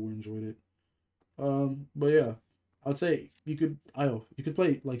people who enjoyed it. But yeah, I'd say you could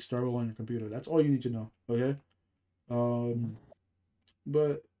play like Starwell on your computer. That's all you need to know. Okay. Um,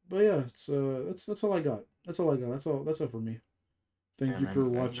 but yeah, it's that's all I got. That's all I got. That's all for me. yeah, Thank you for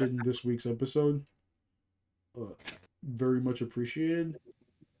man. watching this week's episode. Uh, very much appreciated.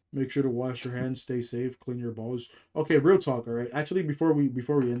 Make sure to wash your hands, stay safe, clean your balls. Okay, real talk, all right? Actually, before we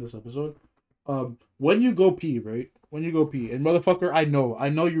end this episode, when you go pee, right? When you go pee, and motherfucker, I know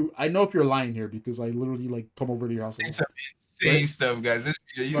if you're lying here because I literally like come over to your house a Say lot, some right? insane stuff, guys. This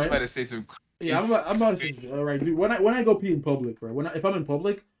video, you Right? about to say some Yeah, crazy. I'm about to say, all right, dude. When I go pee in public, right? If I'm in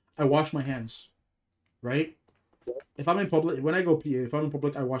public, I wash my hands, right? If I'm in public, when I go pee, if I'm in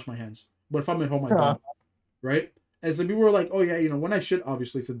public, I wash my hands. But if I'm at home, I don't, right? And so people were like, "Oh yeah, when I shit,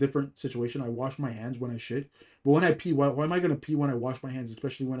 obviously it's a different situation. I wash my hands when I shit, but when I pee, why am I gonna pee when I wash my hands,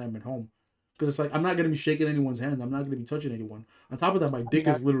 especially when I'm at home? Because it's like I'm not gonna be shaking anyone's hand. I'm not gonna be touching anyone. On top of that, my dick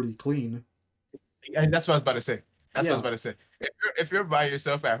Yeah, is literally clean. and that's what I was about to say. That's what I was Yeah, about to say. If you're by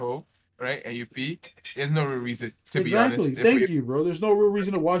yourself at home, right, and you pee, there's no real reason to be exactly. honest. If Thank we you, bro. There's no real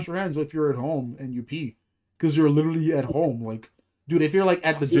reason to wash your hands if you're at home and you pee, because you're literally at home. Like, Dude, if you're like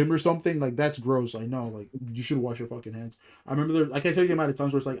at the gym or something, like that's gross. I know, like you should wash your fucking hands. I remember there. I can't tell you the amount of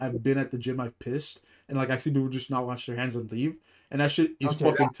times where it's like I've been at the gym, I've pissed, and like I see people just not wash their hands and leave, and that shit is Okay, fucking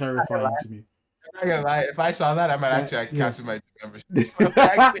I'm not gonna terrifying lie. to me. I'm not gonna lie. If I saw that, I might That actually yeah, cancel my membership.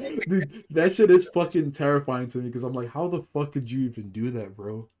 Actually, dude, that shit is fucking terrifying to me because I'm like, how the fuck could you even do that,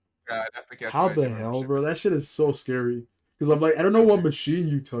 bro? I have to cancel How my the gym hell, membership. bro? That shit is so scary. Because I'm like, I don't know what machine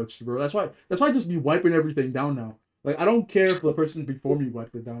you touched, bro. That's why I just be wiping everything down now. Like I don't care if the person before me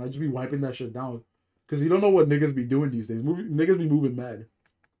wiped it down. I just be wiping that shit down. Cause you don't know what niggas be doing these days. Niggas be moving mad.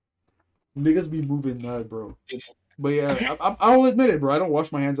 Niggas be moving mad, bro. But yeah, I'll admit it, bro. I don't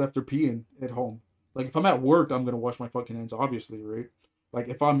wash my hands after peeing at home. Like if I'm at work, I'm gonna wash my fucking hands, obviously, right? Like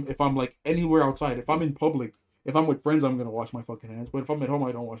if I'm like anywhere outside, if I'm in public, if I'm with friends, I'm gonna wash my fucking hands. But if I'm at home,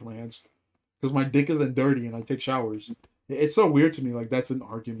 I don't wash my hands because my dick isn't dirty and I take showers. It's so weird to me. Like that's an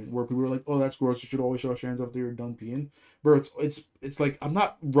argument where people are like, "Oh, that's gross. You should always wash your hands after you're done peeing." Bro, it's like I'm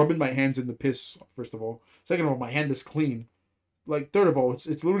not rubbing my hands in the piss. First of all, second of all, my hand is clean. Like third of all, it's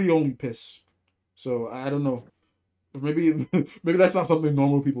literally only piss. So I don't know. Maybe maybe that's not something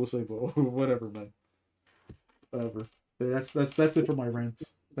normal people say, but whatever, man. Whatever. Yeah, that's it for my rant.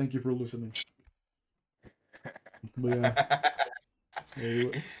 Thank you for listening. But yeah,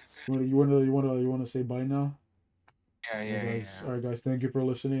 yeah you wanna say bye now? Yeah, All right, yeah, guys. yeah. All right, guys. Thank you for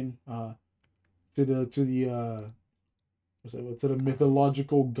listening. To the what's the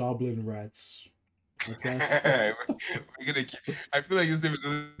mythological goblin rats podcast. We're gonna keep. I feel like this thing is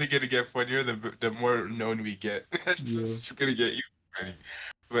only gonna get funnier the more known we get. It's Yeah, just gonna get you funny.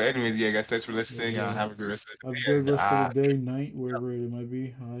 But anyways, yeah, guys, thanks for yes, listening. sir. Have a good rest of Have a the day, good and rest of the day, night, wherever it might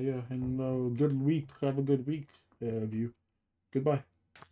be. Yeah, and good week. Have a good week, of you. Goodbye.